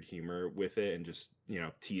wacky, weird humor with it and just,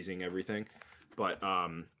 teasing everything. But I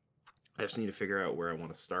just need to figure out where I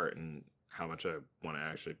want to start and how much I want to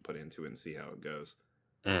actually put into it and see how it goes.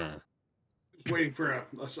 Just waiting for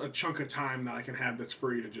a chunk of time that I can have that's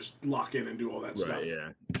free to just lock in and do all that stuff. Right,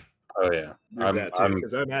 yeah. Oh yeah, I'm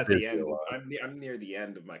because I'm at the end. I'm near the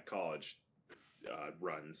end of my college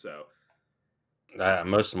run, so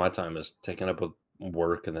most of my time is taken up with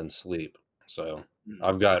work and then sleep. So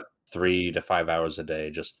I've got 3 to 5 hours a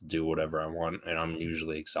day just to do whatever I want, and I'm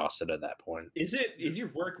usually exhausted at that point. Is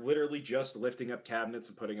your work literally just lifting up cabinets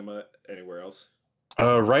and putting them anywhere else?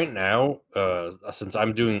 Right now, since I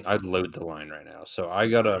load the line right now, so I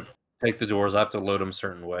gotta take the doors. I have to load them a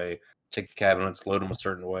certain way. Take the cabinets, load them a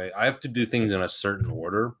certain way. I have to do things in a certain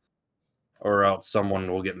order, or else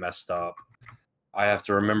someone will get messed up. I have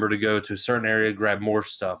to remember to go to a certain area, grab more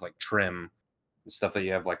stuff like trim and stuff that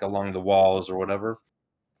you have like along the walls or whatever,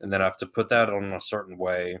 and then I have to put that on a certain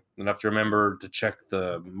way. Then I have to remember to check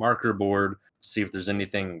the marker board, see if there's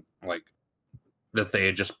anything like that they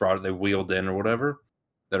had just they wheeled in or whatever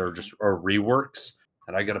that are just or reworks,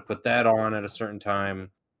 and I got to put that on at a certain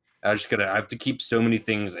time. I have to keep so many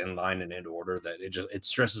things in line and in order that it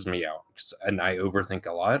stresses me out, and I overthink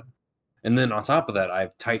a lot. And then on top of that, I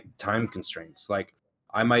have tight time constraints. Like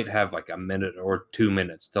I might have like a minute or 2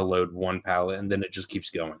 minutes to load one pallet, and then it just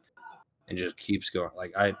keeps going and just keeps going.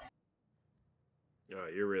 Like oh,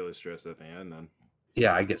 you're really stressed at the end then.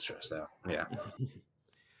 Yeah, I get stressed out. Yeah.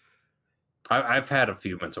 I've had a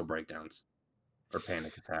few mental breakdowns or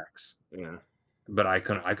panic attacks. Yeah. But I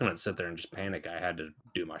couldn't sit there and just panic. I had to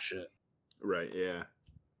do my shit. Right, yeah.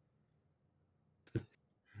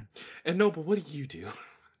 And Noble, what do you do?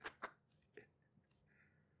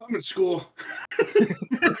 I'm in school.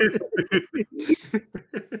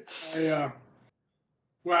 Wow.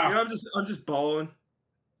 Yeah, I'm just balling.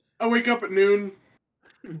 I wake up at noon.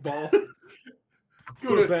 Ball.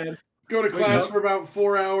 Go to bed. Go to class for about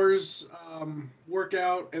 4 hours. Work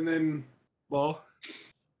out and then ball.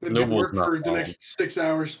 Then work for the next 6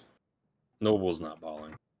 hours. Noble's not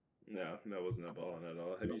balling. No, Noble's not balling at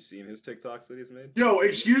all. Have you seen his TikToks that he's made? Yo,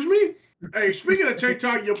 excuse me? Hey, speaking of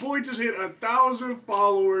TikTok, your boy just hit 1,000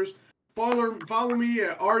 followers. Follow me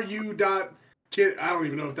at ru.kid. I don't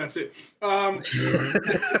even know if that's it.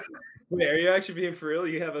 Wait, are you actually being for real?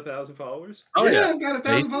 You have 1,000 followers? Oh yeah, I've got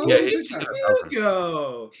 1,000 Yeah, followers yeah, on he's TikTok. got There you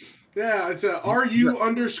go. Yeah, it's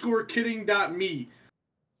ru_kidding.me.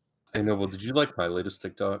 Hey Noble, did you like my latest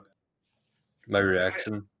TikTok? My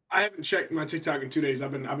reaction. I haven't checked my TikTok in 2 days.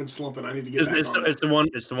 I've been slumping. I need to get back on it. It's the one.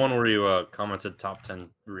 It's the one where you commented top 10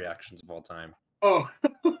 reactions of all time. Oh,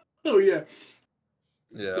 oh yeah.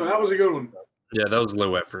 Yeah, No, that was a good one. yeah, that was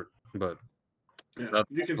low effort, but Yeah,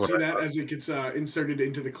 That's you can what see I that thought. as it gets inserted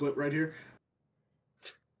into the clip right here.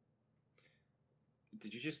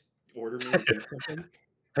 Did you just order me to do something?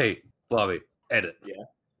 hey, Blobby, edit.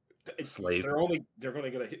 It's- Slave. They're only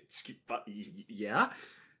gonna hit. Yeah.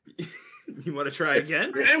 You want to try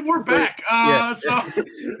again? And we're back. yeah. So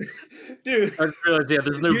Dude. I just realized, yeah,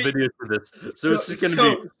 there's no You- video for this, so it's just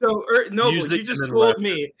gonna be Noble, music you just and then told laughter.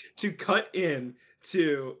 me to cut in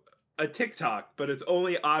to a TikTok, but it's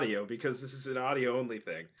only audio because this is an audio only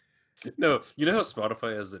thing. no. You know how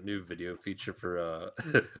Spotify has a new video feature for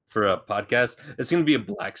for a podcast? It's gonna be a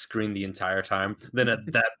black screen the entire time. Then at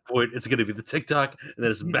that point, it's gonna be the TikTok, and then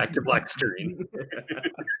it's back to black screen.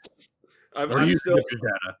 I'm Or still, your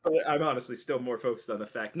data. but I'm honestly still more focused on the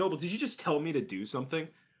fact. Noble, did you just tell me to do something?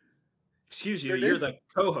 Excuse you, Sure you're did. the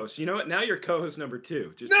co-host. You know what? Now you're co-host number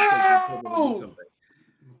 2. Just because you told me to do No! something.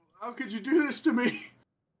 how could you do this to me?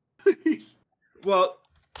 Please. Well,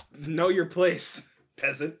 know your place,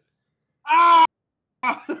 peasant. Ah!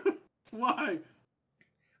 Why?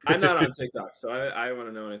 I'm not on TikTok, so I want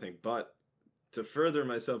to know anything. But to further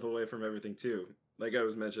myself away from everything too, like I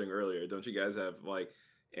was mentioning earlier, don't you guys have like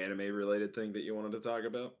anime related thing that you wanted to talk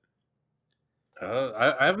about?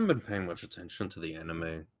 I haven't been paying much attention to the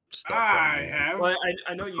anime stuff. I right now. have. Well,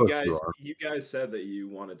 I know you course guys. you You guys said that you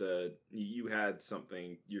wanted to. You had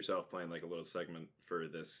something yourself playing like a little segment for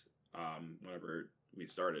this. Whenever we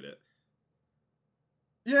started it.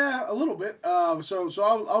 Yeah, a little bit. So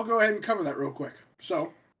I'll go ahead and cover that real quick.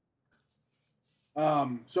 So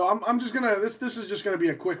I'm just gonna this is just gonna be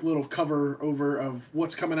a quick little cover over of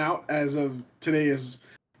what's coming out as of today is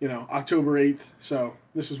October 8th. So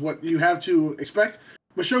this is what you have to expect.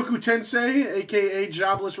 Mushoku Tensei, aka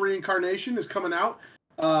Jobless Reincarnation, is coming out.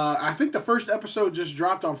 I think the first episode just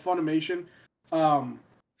dropped on Funimation.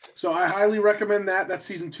 So I highly recommend that. That's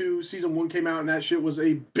season 2. Season 1 came out and that shit was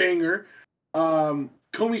a banger.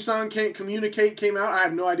 Komi-san Can't Communicate came out. I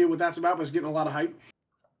have no idea what that's about, but it's getting a lot of hype.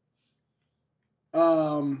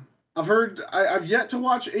 I've yet to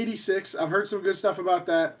watch 86. I've heard some good stuff about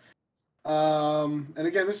that. And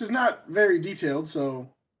again, this is not very detailed, so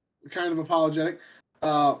kind of apologetic.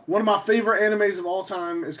 One of my favorite animes of all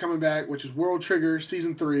time is coming back, which is World Trigger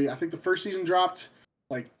Season 3. I think the first season dropped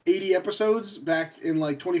like 80 episodes back in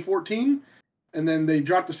like 2014, and then they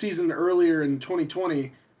dropped the season earlier in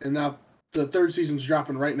 2020, and now the third season's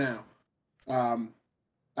dropping right now.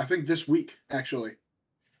 I think this week, actually.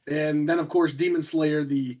 And then, of course, Demon Slayer,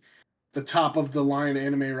 the top of the line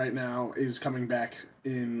anime right now, is coming back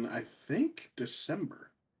in, I think, December.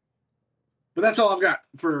 But that's all I've got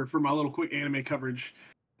for my little quick anime coverage.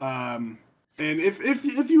 And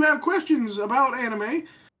if you have questions about anime,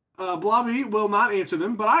 Blobby will not answer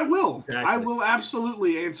them, but I will. Exactly. I will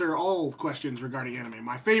absolutely answer all questions regarding anime.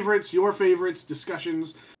 My favorites, your favorites,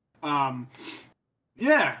 discussions.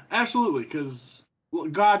 Yeah, absolutely, because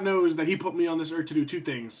God knows that he put me on this earth to do 2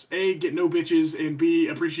 things: A, get no bitches, and B,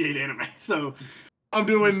 appreciate anime. So I'm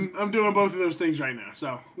doing both of those things right now.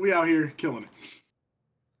 So we out here killing it.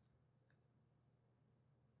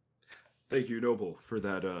 Thank you, Noble, for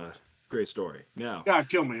that great story. Now, God,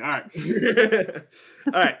 kill me. All right.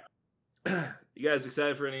 all right. You guys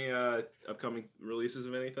excited for any upcoming releases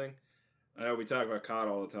of anything? I know we talk about COD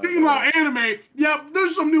all the time. Speaking about anime, yep,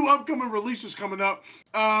 there's some new upcoming releases coming up.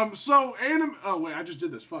 So anime. Oh wait, I just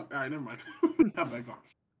did this. Fuck. All right, never mind. Not back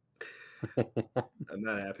on. I'm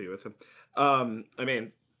not happy with him. I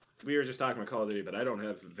mean, we were just talking about Call of Duty, but I don't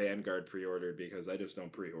have Vanguard pre-ordered because I just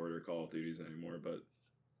don't pre-order Call of Duties anymore. But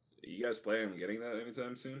you guys planning on getting that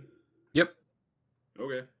anytime soon? Yep.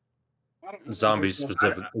 Okay. I don't know. Zombies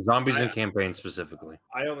specific. Zombies I- and campaign specifically.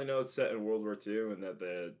 I only know it's set in World War II and that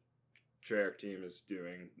the Treyarch team is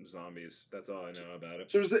doing zombies. That's all I know about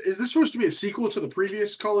it. So is this supposed to be a sequel to the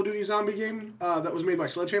previous Call of Duty zombie game that was made by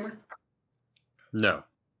Sledgehammer? No,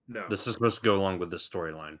 No. this is supposed to go along with this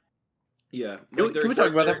storyline. Yeah. Can we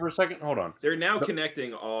talk about that for a second? Hold on. They're now No.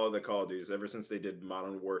 connecting all the Call of Duties ever since they did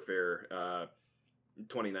Modern Warfare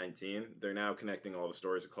 2019. They're now connecting all the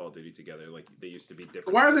stories of Call of Duty together like they used to be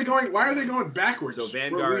different. Why are they going backwards? So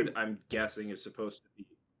Vanguard, I'm guessing, is supposed to be.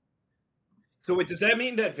 So wait, does that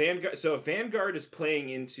mean that Vanguard? So Vanguard is playing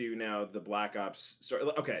into now the Black Ops story.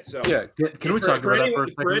 Okay, so Yeah, can we talk about that for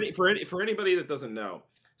a second? For anybody that doesn't know,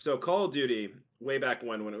 So Call of Duty, way back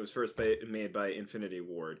when it was first made by Infinity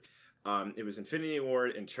Ward, it was Infinity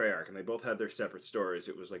Ward and Treyarch, and they both had their separate stories.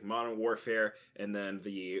 It was like Modern Warfare and then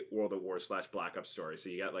the World at War / Black Ops story. So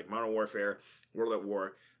you got like Modern Warfare, World at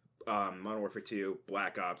War, Modern Warfare 2,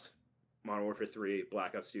 Black Ops, Modern Warfare 3,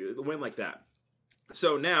 Black Ops 2. It went like that.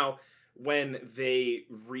 So now when they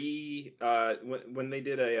when they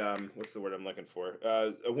did a what's the word I'm looking for,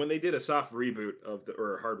 when they did a soft reboot of the,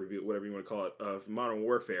 or a hard reboot, whatever you want to call it, of Modern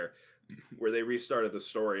Warfare, where they restarted the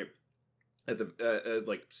story at the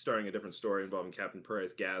like starting a different story involving Captain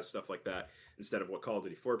Price, Gaz, stuff like that, instead of what Call of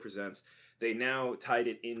Duty 4 presents, they now tied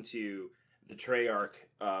it into the Treyarch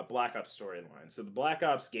Black Ops storyline. So the Black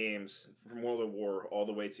Ops games from World of War all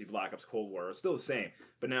the way to Black Ops Cold War are still the same,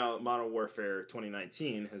 but now Modern Warfare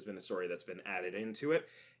 2019 has been a story that's been added into it.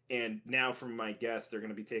 And now, from my guess, they're going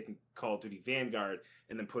to be taking Call of Duty Vanguard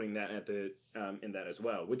and then putting that at the in that as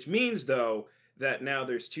well. Which means, though, that now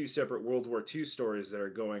there's two separate World War II stories that are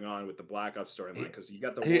going on with the Black Ops storyline, because you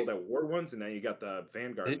got the World at War ones and now you got the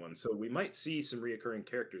Vanguard ones. So we might see some reoccurring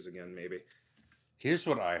characters again, maybe. Here's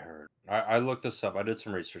what I heard. I looked this up. I did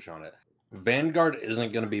some research on it. Vanguard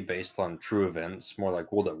isn't going to be based on true events, more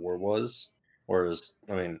like World at War was. Whereas,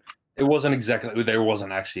 I mean, it wasn't exactly, there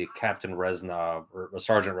wasn't actually a Captain Reznov or a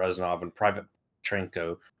Sergeant Reznov and Private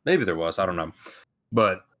Trenko. Maybe there was, I don't know.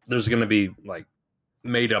 But there's going to be like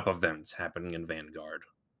made up events happening in Vanguard.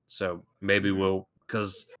 So maybe we'll,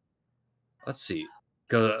 because let's see.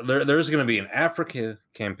 Because there's going to be an Africa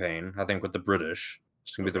campaign, I think, with the British.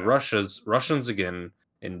 It's going to be the Russians again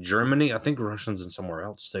in Germany. I think Russians in somewhere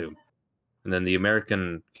else too. And then the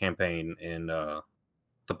American campaign in the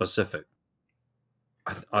Pacific.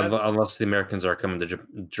 Unless the Americans are coming to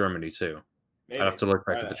Germany too. I'd have to look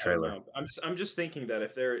back at the trailer. I'm just thinking that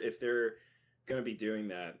if they're going to be doing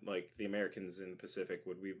that, like the Americans in the Pacific,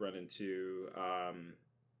 would we run into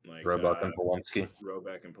like Roebuck and Polonsky?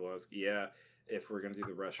 Roebuck and Polonsky, yeah. If we're going to do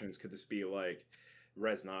the Russians, could this be like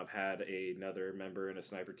Reznov had another member in a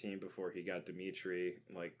sniper team before he got Dmitry,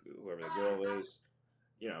 like whoever the girl is,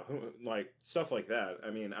 you know, like stuff like that. I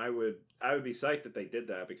mean, I would be psyched if they did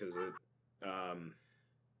that, because it,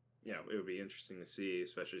 you know, it would be interesting to see,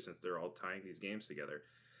 especially since they're all tying these games together.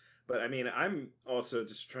 But I mean, I'm also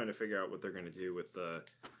just trying to figure out what they're going to do with the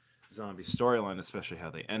zombie storyline, especially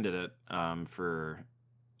how they ended it. I'm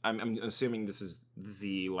assuming this is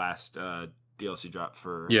the last DLC drop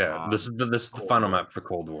for this is the final map for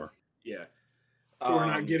Cold War. Yeah, we're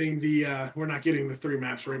not getting the 3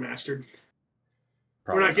 maps remastered.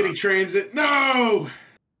 Probably we're not getting transit. No,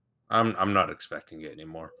 I'm not expecting it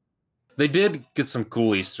anymore. They did get some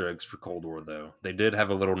cool Easter eggs for Cold War, though. They did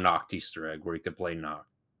have a little Noct Easter egg where you could play Noct.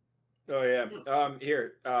 Oh yeah.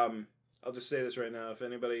 Here, I'll just say this right now: if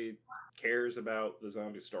anybody cares about the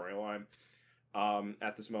zombie storyline,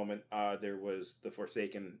 at this moment, there was the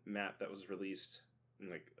Forsaken map that was released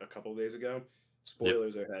like a couple of days ago.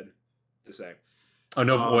 Spoilers ahead, to say. Oh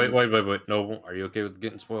no! Wait! No, are you okay with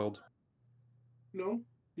getting spoiled? No.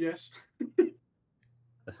 Yes.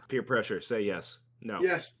 Peer pressure. Say yes. No.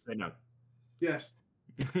 Yes. Say no. Yes.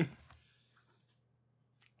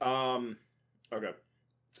 Okay.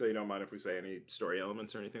 So you don't mind if we say any story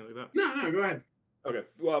elements or anything like that? No, go ahead. Okay.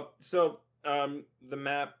 Well, so the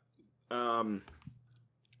map,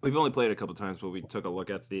 we've only played it a couple times, but we took a look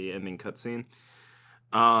at the ending cutscene.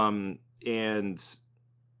 And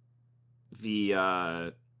the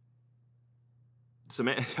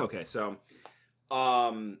okay, so do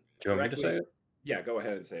you want me to say it? Yeah, go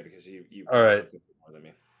ahead and say it, because you all right more than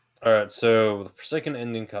me. All right, so the Forsaken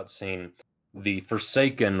ending cutscene, the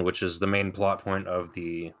Forsaken, which is the main plot point of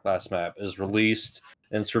the last map, is released,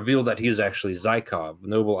 and it's revealed that he's actually Zykov.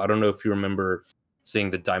 Noble, I don't know if you remember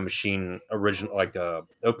seeing the Die Machine original, like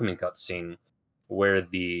opening cutscene, where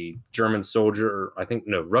the German soldier,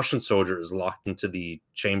 or Russian soldier, is locked into the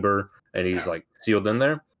chamber and he's like sealed in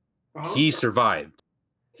there. He survived.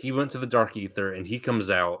 He went to the Dark Ether and he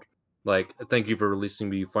comes out like, "Thank you for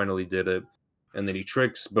releasing me. You finally did it." And then he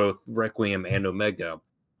tricks both Requiem and Omega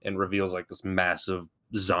and reveals like this massive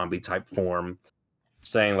zombie type form,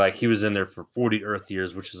 saying like he was in there for 40 Earth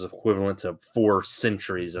years, which is equivalent to 4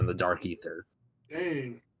 centuries in the Dark Ether.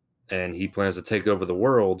 Dang. And he plans to take over the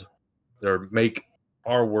world, or make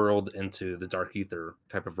our world into the Dark Ether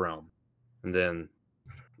type of realm. And then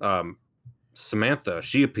Samantha,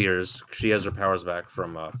 she appears. She has her powers back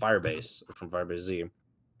from Firebase Z.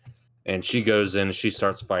 And she goes in, she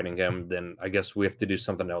starts fighting him. Then I guess we have to do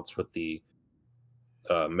something else with the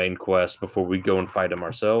main quest before we go and fight him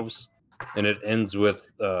ourselves. And it ends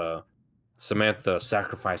with Samantha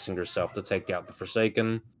sacrificing herself to take out the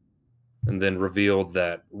Forsaken, and then revealed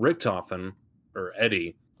that Richtofen, or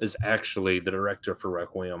Eddie, is actually the director for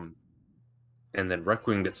Requiem, and then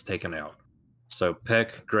Requiem gets taken out. So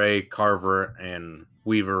Peck, Gray, Carver, and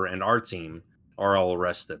Weaver, and our team are all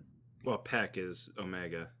arrested. Well, Peck is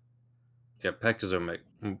Omega. Yeah, Peck is Omega.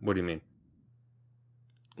 What do you mean?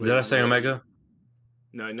 Wait, Did I say wait. Omega?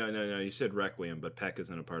 No. You said Requiem, but Peck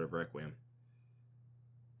isn't a part of Requiem.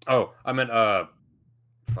 Oh, I meant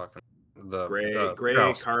fucking the Gray,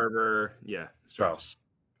 Strauss. Carver, yeah, Strauss.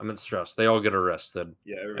 I meant Strauss. They all get arrested,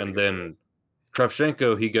 yeah, everybody and gets then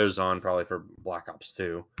Kravchenko, he goes on probably for Black Ops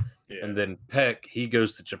 2. yeah. And then Peck, he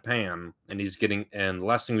goes to Japan, and the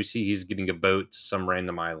last thing we see, he's getting a boat to some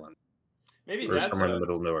random island maybe or that's somewhere in how, the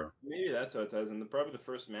middle of nowhere. maybe that's how it ties in. Probably the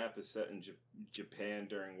first map is set in Japan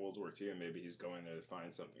during World War II, and maybe he's going there to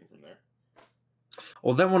find something from there.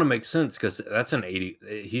 Well, that wouldn't make sense because that's an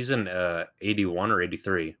 80. He's in 81 or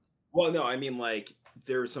 83. Well, no, I mean like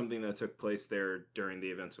there was something that took place there during the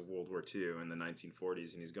events of World War II in the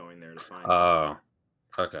 1940s, and he's going there to find something. Oh,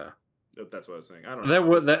 okay. That's what I was saying. I don't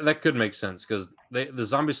know. That could make sense because the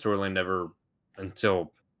zombie storyline never,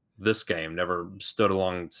 until this game, never stood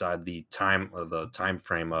alongside the time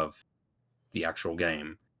frame of the actual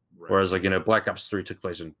game. Right. Whereas, like, Black Ops 3 took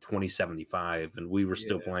place in 2075, and we were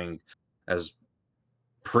still playing as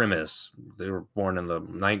Primus. They were born in the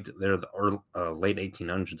late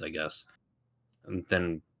 1800s, I guess, and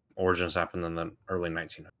then Origins happened in the early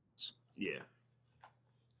 1900s. Yeah.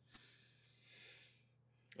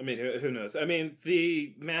 I mean, who knows? I mean,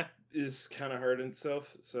 the map is kind of hard in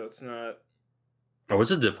itself, so it's not. Oh, it's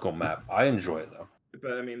a difficult map. I enjoy it though.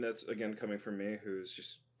 But I mean, that's again coming from me, who's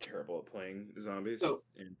just terrible at playing zombies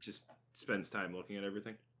and just spends time looking at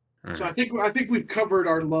everything. So I think we've covered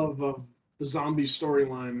our love of the zombie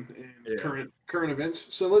storyline and current events.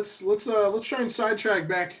 So let's try and sidetrack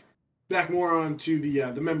back more onto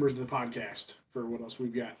the members of the podcast for what else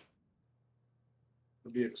we've got.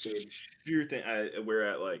 The episode. Your thing, we're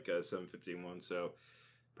at like 7:51, so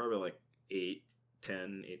probably like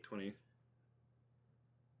 8:10, 8:20.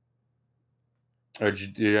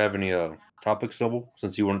 Do you have any topics, Double?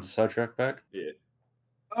 Since you wanted to sidetrack back? Yeah.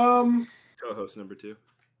 Co-host number 2.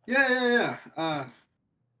 Yeah.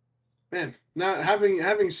 Man, now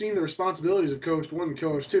having seen the responsibilities of co-host 1 and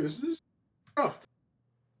co-host 2, this is rough.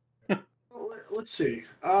 Let's see.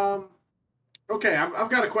 Okay, I've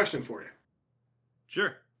got a question for you.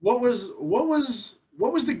 Sure. What was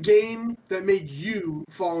the game that made you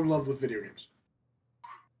fall in love with video games?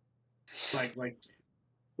 Like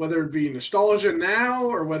whether it be nostalgia now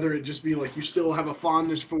or whether it just be like you still have a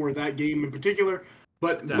fondness for that game in particular.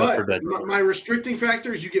 But my restricting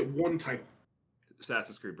factor is you get one title.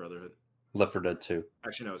 Assassin's Creed Brotherhood. Left 4 Dead 2.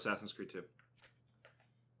 Actually, no, Assassin's Creed 2.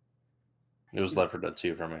 It was Left 4 Dead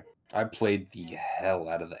 2 for me. I played the hell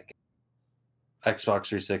out of that game. Xbox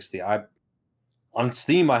 360. On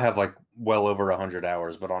Steam, I have like well over 100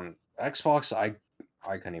 hours, but on Xbox, I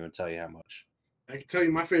can't even tell you how much. I can tell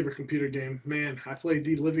you my favorite computer game. Man, I played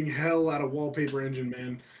the living hell out of Wallpaper Engine,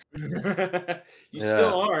 man. You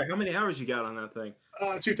still are. How many hours you got on that thing?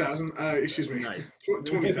 2,000. Excuse me. Nice.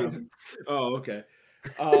 20,000. Oh, okay.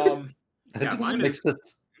 That just makes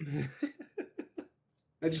sense.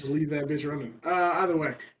 I just leave that bitch running. Either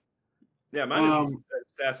way. Yeah, mine is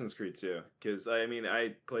Assassin's Creed 2. Because, I mean,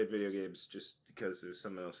 I played video games just because there's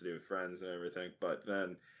something else to do with friends and everything. But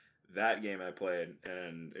then that game I played,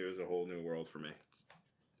 and it was a whole new world for me.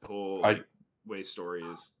 The whole way story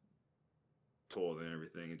is told and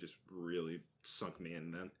everything. It just really sunk me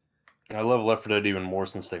in then. I love Left 4 Dead even more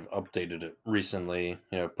since they've updated it recently,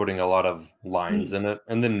 putting a lot of lines in it.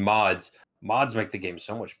 And then mods make the game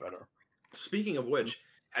so much better. Speaking of which,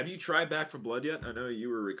 have you tried Back 4 Blood yet? I know you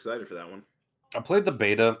were excited for that one. I played the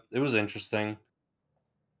beta. It was interesting.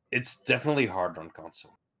 It's definitely hard on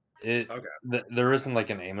console. There isn't like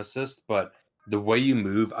an aim assist, but the way you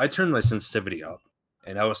move, I turned my sensitivity up,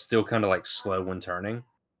 and I was still kind of like slow when turning.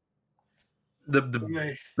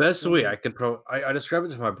 The best way I could I described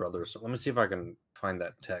it to my brother, so let me see if I can find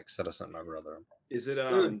that text that I sent my brother. Is it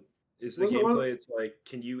is the gameplay? It's like,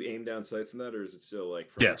 can you aim down sights in that, or is it still like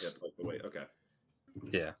from yes? Like the way? Okay.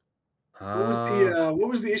 Yeah. What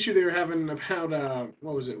was the issue they were having about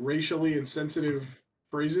what was it, racially insensitive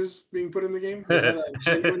phrases being put in the game? Was that a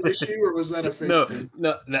genuine issue, or was that a fake? No.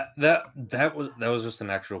 That was just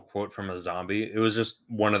an actual quote from a zombie. It was just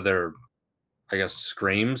one of their, I guess,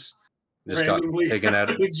 screams. Just randomly got taken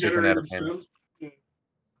out of hand.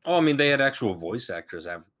 Oh, I mean, they had actual voice actors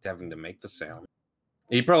having to make the sound.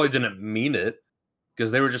 He probably didn't mean it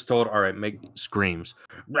because they were just told, "All right, make screams."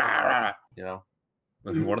 And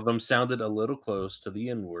one of them sounded a little close to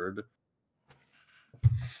the N word,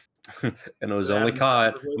 and it was only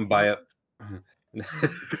caught by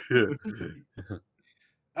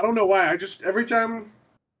I don't know why. I just every time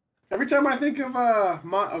I think of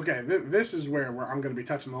this is where I'm going to be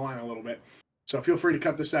touching the line a little bit. So feel free to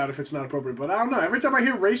cut this out if it's not appropriate. But I don't know. Every time I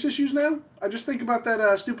hear race issues now, I just think about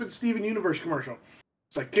that stupid Steven Universe commercial.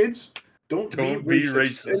 It's like, kids, don't be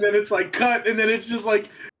racist. And then it's like cut, and then it's just like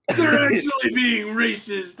they're actually being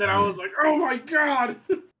racist. And I was like, oh my god.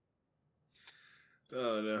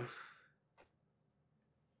 Oh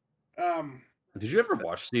no. Did you ever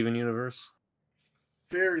watch Steven Universe?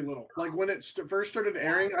 Very little. Like when it first started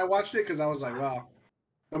airing, I watched it because I was like, well,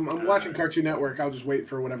 I'm watching Cartoon Network. I'll just wait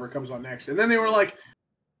for whatever comes on next. And then they were like,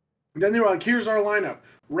 here's our lineup.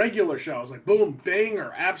 Regular show. I was like, boom,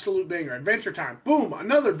 banger, absolute banger. Adventure Time, boom,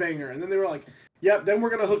 another banger. And then they were like, yep, then we're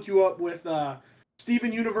going to hook you up with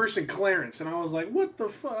Steven Universe and Clarence. And I was like, what the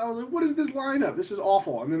fuck? I was like, what is this lineup? This is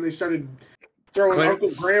awful. And then they started throwing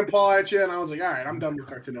Uncle Grandpa at you. And I was like, all right, I'm done with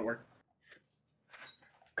Cartoon Network.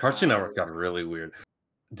 Cartoon Network got really weird.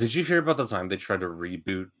 Did you hear about the time they tried to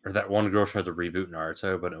reboot, or that one girl tried to reboot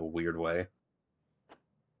Naruto, but in a weird way?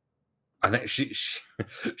 I think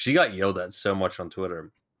she got yelled at so much on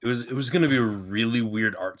Twitter. It was going to be a really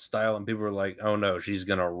weird art style, and people were like, "Oh no, she's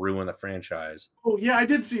going to ruin the franchise." Oh yeah, I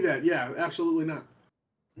did see that. Yeah, absolutely not.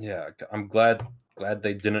 Yeah, I'm glad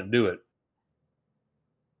they didn't do it.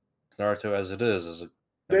 Naruto as it is an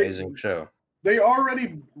amazing show. They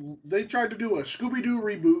tried to do a Scooby-Doo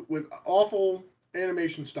reboot with awful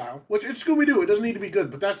animation style, which it's Scooby-Doo. It doesn't need to be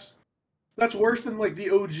good, but that's worse than like the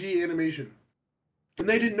OG animation. And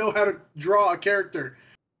they didn't know how to draw a character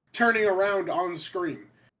turning around on screen.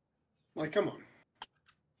 Like, come on.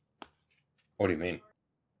 What do you mean?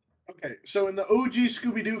 Okay, so in the OG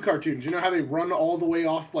Scooby-Doo cartoons, you know how they run all the way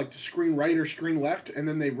off like to screen right or screen left, and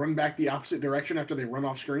then they run back the opposite direction after they run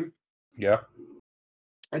off screen? Yeah.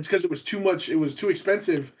 It's because it was too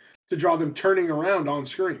expensive to draw them turning around on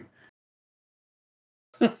screen.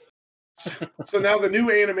 So now the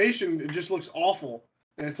new animation, it just looks awful.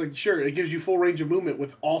 And it's like, sure, it gives you full range of movement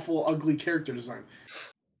with awful, ugly character design.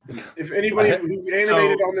 If anybody who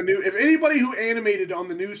animated on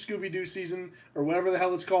the new Scooby-Doo season, or whatever the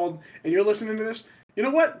hell it's called, and you're listening to this, you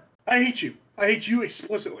know what? I hate you. I hate you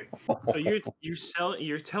explicitly. So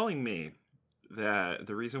you're telling me that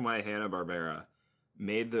the reason why Hanna-Barbera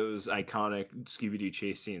made those iconic Scooby-Doo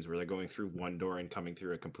chase scenes where they're going through one door and coming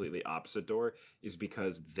through a completely opposite door is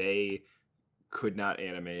because they could not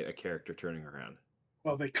animate a character turning around.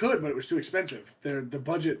 Well, they could, but it was too expensive. The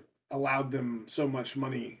budget allowed them so much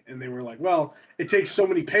money, and they were like, well, it takes so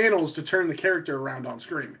many panels to turn the character around on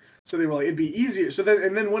screen. So they were like, it'd be easier. So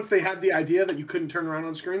then once they had the idea that you couldn't turn around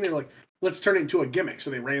on screen, they were like, let's turn it into a gimmick. So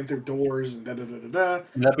they ran through doors and da-da-da-da-da.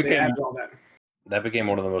 That became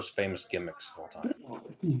one of the most famous gimmicks of all time.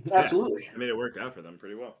 Absolutely. I mean, it worked out for them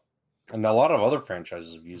pretty well. And a lot of other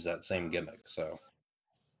franchises have used that same gimmick, so.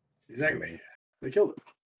 Exactly. They killed it.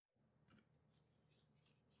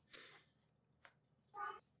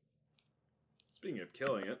 Speaking of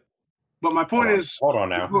killing it. But my point is... Hold on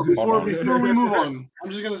now. Before we move on, I'm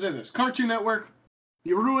just going to say this. Cartoon Network,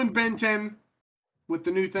 you ruined Ben 10 with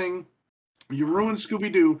the new thing. You ruined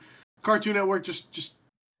Scooby-Doo. Cartoon Network, just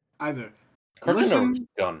either... Cartoon Network's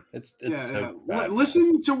done. It's so bad.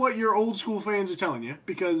 Listen to what your old school fans are telling you,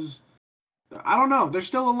 because I don't know. There's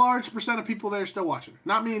still a large percent of people there still watching.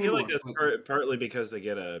 Not me anymore. I feel like that's partly because they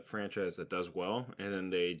get a franchise that does well, and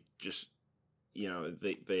then they just,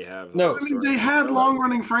 they have. No, I mean they had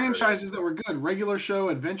long-running franchises that were good. Regular Show,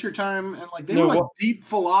 Adventure Time, and like they were like deep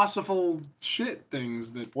philosophical shit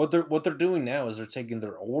things that. What they're doing now is they're taking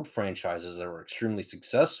their old franchises that were extremely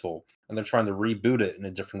successful, and they're trying to reboot it in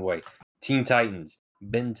a different way. Teen Titans,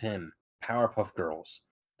 Ben 10, Powerpuff Girls.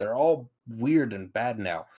 They're all weird and bad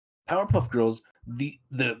now. Powerpuff Girls, the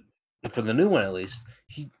for the new one at least,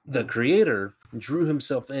 the creator drew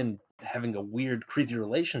himself in having a weird, creepy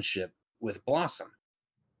relationship with Blossom.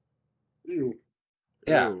 Ew.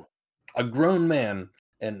 Yeah. Ew. A grown man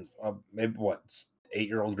and maybe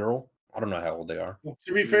 8-year-old girl? I don't know how old they are. Well,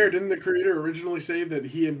 to be fair, didn't the creator originally say that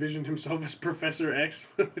he envisioned himself as Professor X,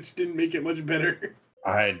 which didn't make it much better?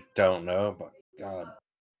 I don't know, but God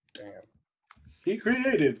damn. He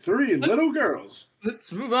created 3 little girls.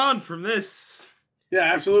 Let's move on from this.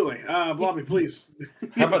 Yeah, absolutely. Blobby, please.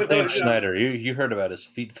 How about Dan Schneider? You heard about his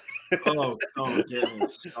feet. Oh, get me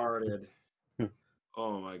started.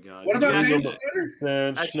 Oh my God. What about Dan Schneider?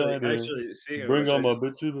 Dan Schneider. Actually, speaking bring of on which,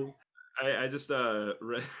 my bitch. I just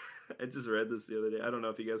read I just read this the other day. I don't know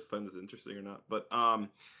if you guys find this interesting or not, but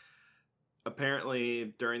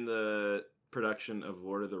apparently during the production of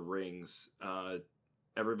Lord of the Rings,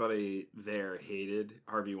 everybody there hated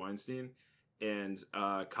Harvey Weinstein, and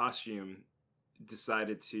costume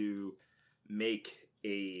decided to make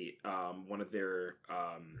a one of their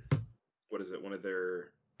what is it? One of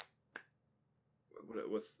their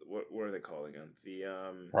what are they called again?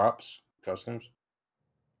 Props, costumes.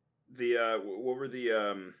 What were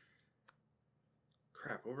the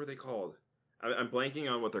crap? What were they called? I'm blanking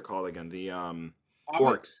on what they're called again. The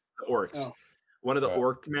orcs. The orcs. Oh. One of the Right.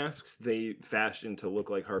 orc masks they fashioned to look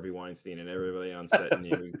like Harvey Weinstein, and everybody on set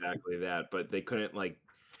knew exactly that, but they couldn't say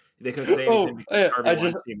anything because Harvey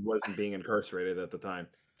Weinstein wasn't being incarcerated at the time.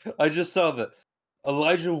 I just saw that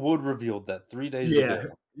Elijah Wood revealed that 3 days ago.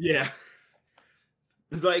 Yeah.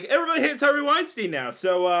 It's like everybody hates Harvey Weinstein now,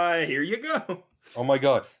 so here you go. Oh my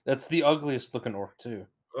god, that's the ugliest looking orc too.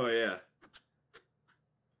 Oh yeah.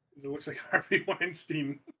 It looks like Harvey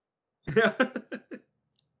Weinstein.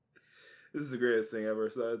 This is the greatest thing ever.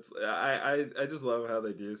 So I just love how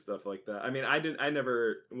they do stuff like that. I mean, I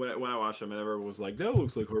never when I watched them, I never was like, that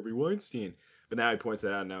looks like Harvey Weinstein. But now he points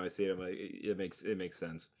it out, and now I see it. I'm like, it makes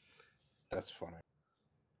sense. That's funny.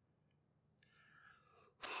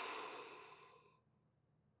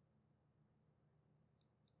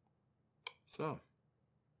 So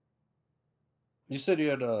You said you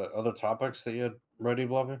had other topics that you had ready,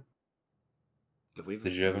 Blobby?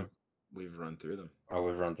 Did you have them? We've run through them. Oh,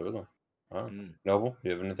 we've run through them. Oh, Mm. Noble, do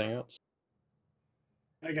you have anything else?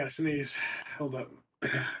 I gotta sneeze. Hold up.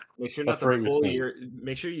 Make sure That's not to right, pull sneeze. your.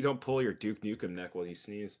 Make sure you don't pull your Duke Nukem neck while you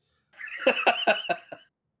sneeze.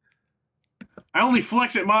 I only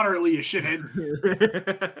flex it moderately, you shithead.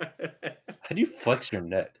 How do you flex your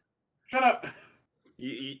neck? Shut up.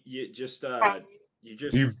 You just you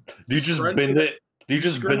just Do you just scrunch bend it? Do you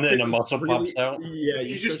just scrunch bend it and a it muscle really- pops out? Yeah,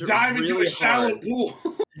 You just scrunch it dive into really a shallow hard. pool.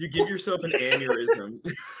 You give yourself an aneurysm.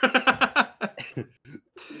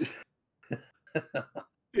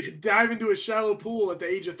 Dive into a shallow pool at the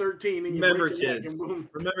age of 13 and you Remember, break your neck kids. and boom.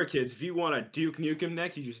 Remember, kids. If you want a Duke Nukem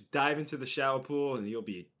neck, you just dive into the shallow pool and you'll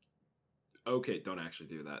be okay. Don't actually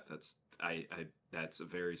do that. That's a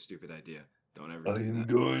very stupid idea. Don't ever. do that.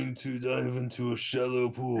 going to dive into a shallow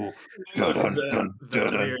pool. The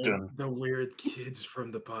weird kids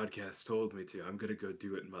from the podcast told me to. I'm gonna go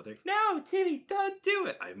do it, mother. No, Timmy, don't do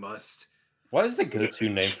it. I must. Why is the go-to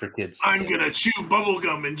name for kids? I'm Tim? gonna chew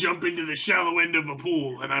bubblegum and jump into the shallow end of a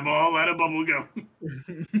pool, and I'm all out of bubblegum.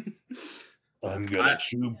 I'm gonna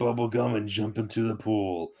chew bubblegum and jump into the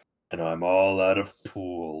pool, and I'm all out of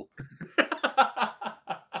pool.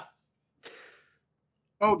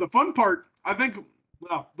 Oh, the fun part, I think,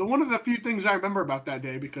 well, one of the few things I remember about that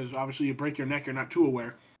day, because obviously you break your neck, you're not too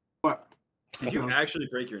aware. But Did you actually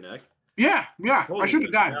break your neck? yeah, I Holy should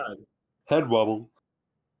have died. God. Head wobble.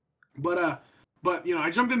 But you know,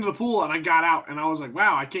 I jumped into the pool and I got out and I was like,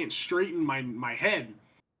 wow, I can't straighten my head.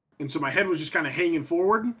 And so my head was just kind of hanging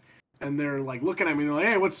forward, and they're like looking at me and they're like,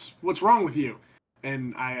 hey, what's wrong with you?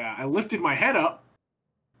 And I lifted my head up,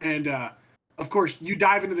 and of course you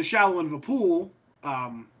dive into the shallow end of a pool,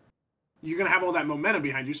 you're gonna have all that momentum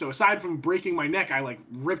behind you. So aside from breaking my neck, I like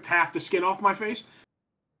ripped half the skin off my face.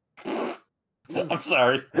 I'm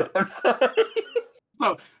sorry. I'm sorry.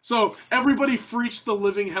 So everybody freaks the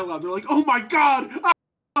living hell out. They're like, "Oh my god!"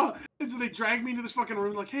 Ah! And so they drag me into this fucking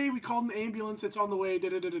room, like, "Hey, we called an ambulance. It's on the way." Da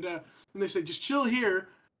da da da da. And they say, "Just chill here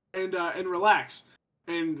and relax."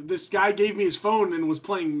 And this guy gave me his phone and was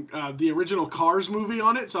playing the original Cars movie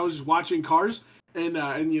on it. So I was just watching Cars,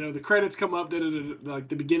 and you know the credits come up, da da da, like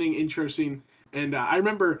the beginning intro scene. And I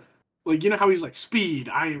remember, like, you know how he's like, "Speed,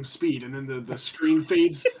 I am speed," and then the screen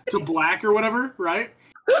fades to black or whatever, right?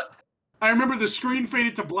 I remember the screen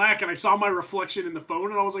faded to black, and I saw my reflection in the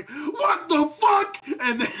phone, and I was like, "What the fuck?"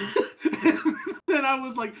 And then I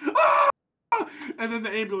was like, "Ah!" And then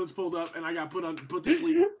the ambulance pulled up, and I got put to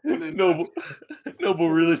sleep. And then Noble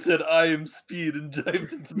really said, "I am speed," and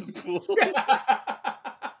dived into the pool.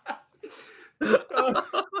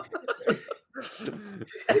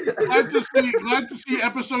 glad to see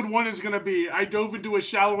episode 1 is gonna be. I dove into a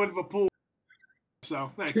shallow end of a pool.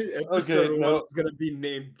 So thanks. Episode 1 is gonna be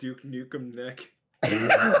named Duke Nukem Neck.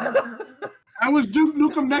 I was Duke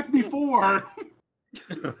Nukem Neck before.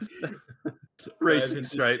 Racing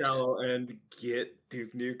stripes. And get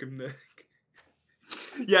Duke Nukem Neck.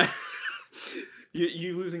 Yeah.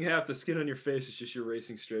 You losing half the skin on your face is just your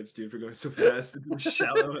racing stripes, dude, for going so fast into the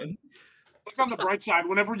shallow end. Look on the bright side.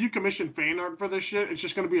 Whenever you commission fan art for this shit, it's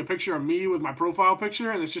just going to be a picture of me with my profile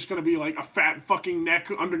picture, and it's just going to be like a fat fucking neck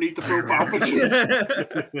underneath the profile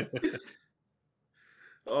picture.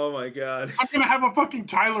 Oh my god. I'm going to have a fucking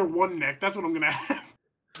Tyler 1 neck. That's what I'm going to have.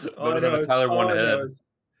 All I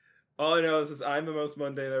know is I'm the most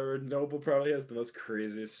mundane ever. Noble probably has the most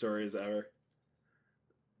craziest stories ever.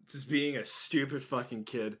 Just being a stupid fucking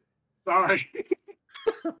kid. Sorry.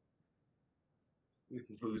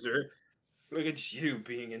 Loser. Look at you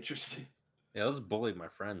being interesting. Yeah, let's bully my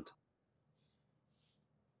friend.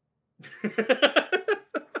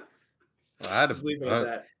 I had Just leave it at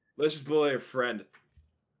that. Let's just bully a friend.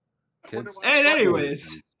 kids. And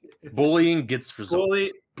anyways, Bullying gets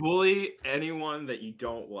results. bully anyone that you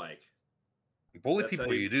don't like. Bully That's people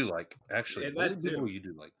how you- you do like. Actually, Yeah, bully that too. people you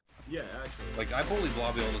do like. Yeah, actually. Like I bully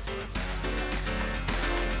Blobby all the time.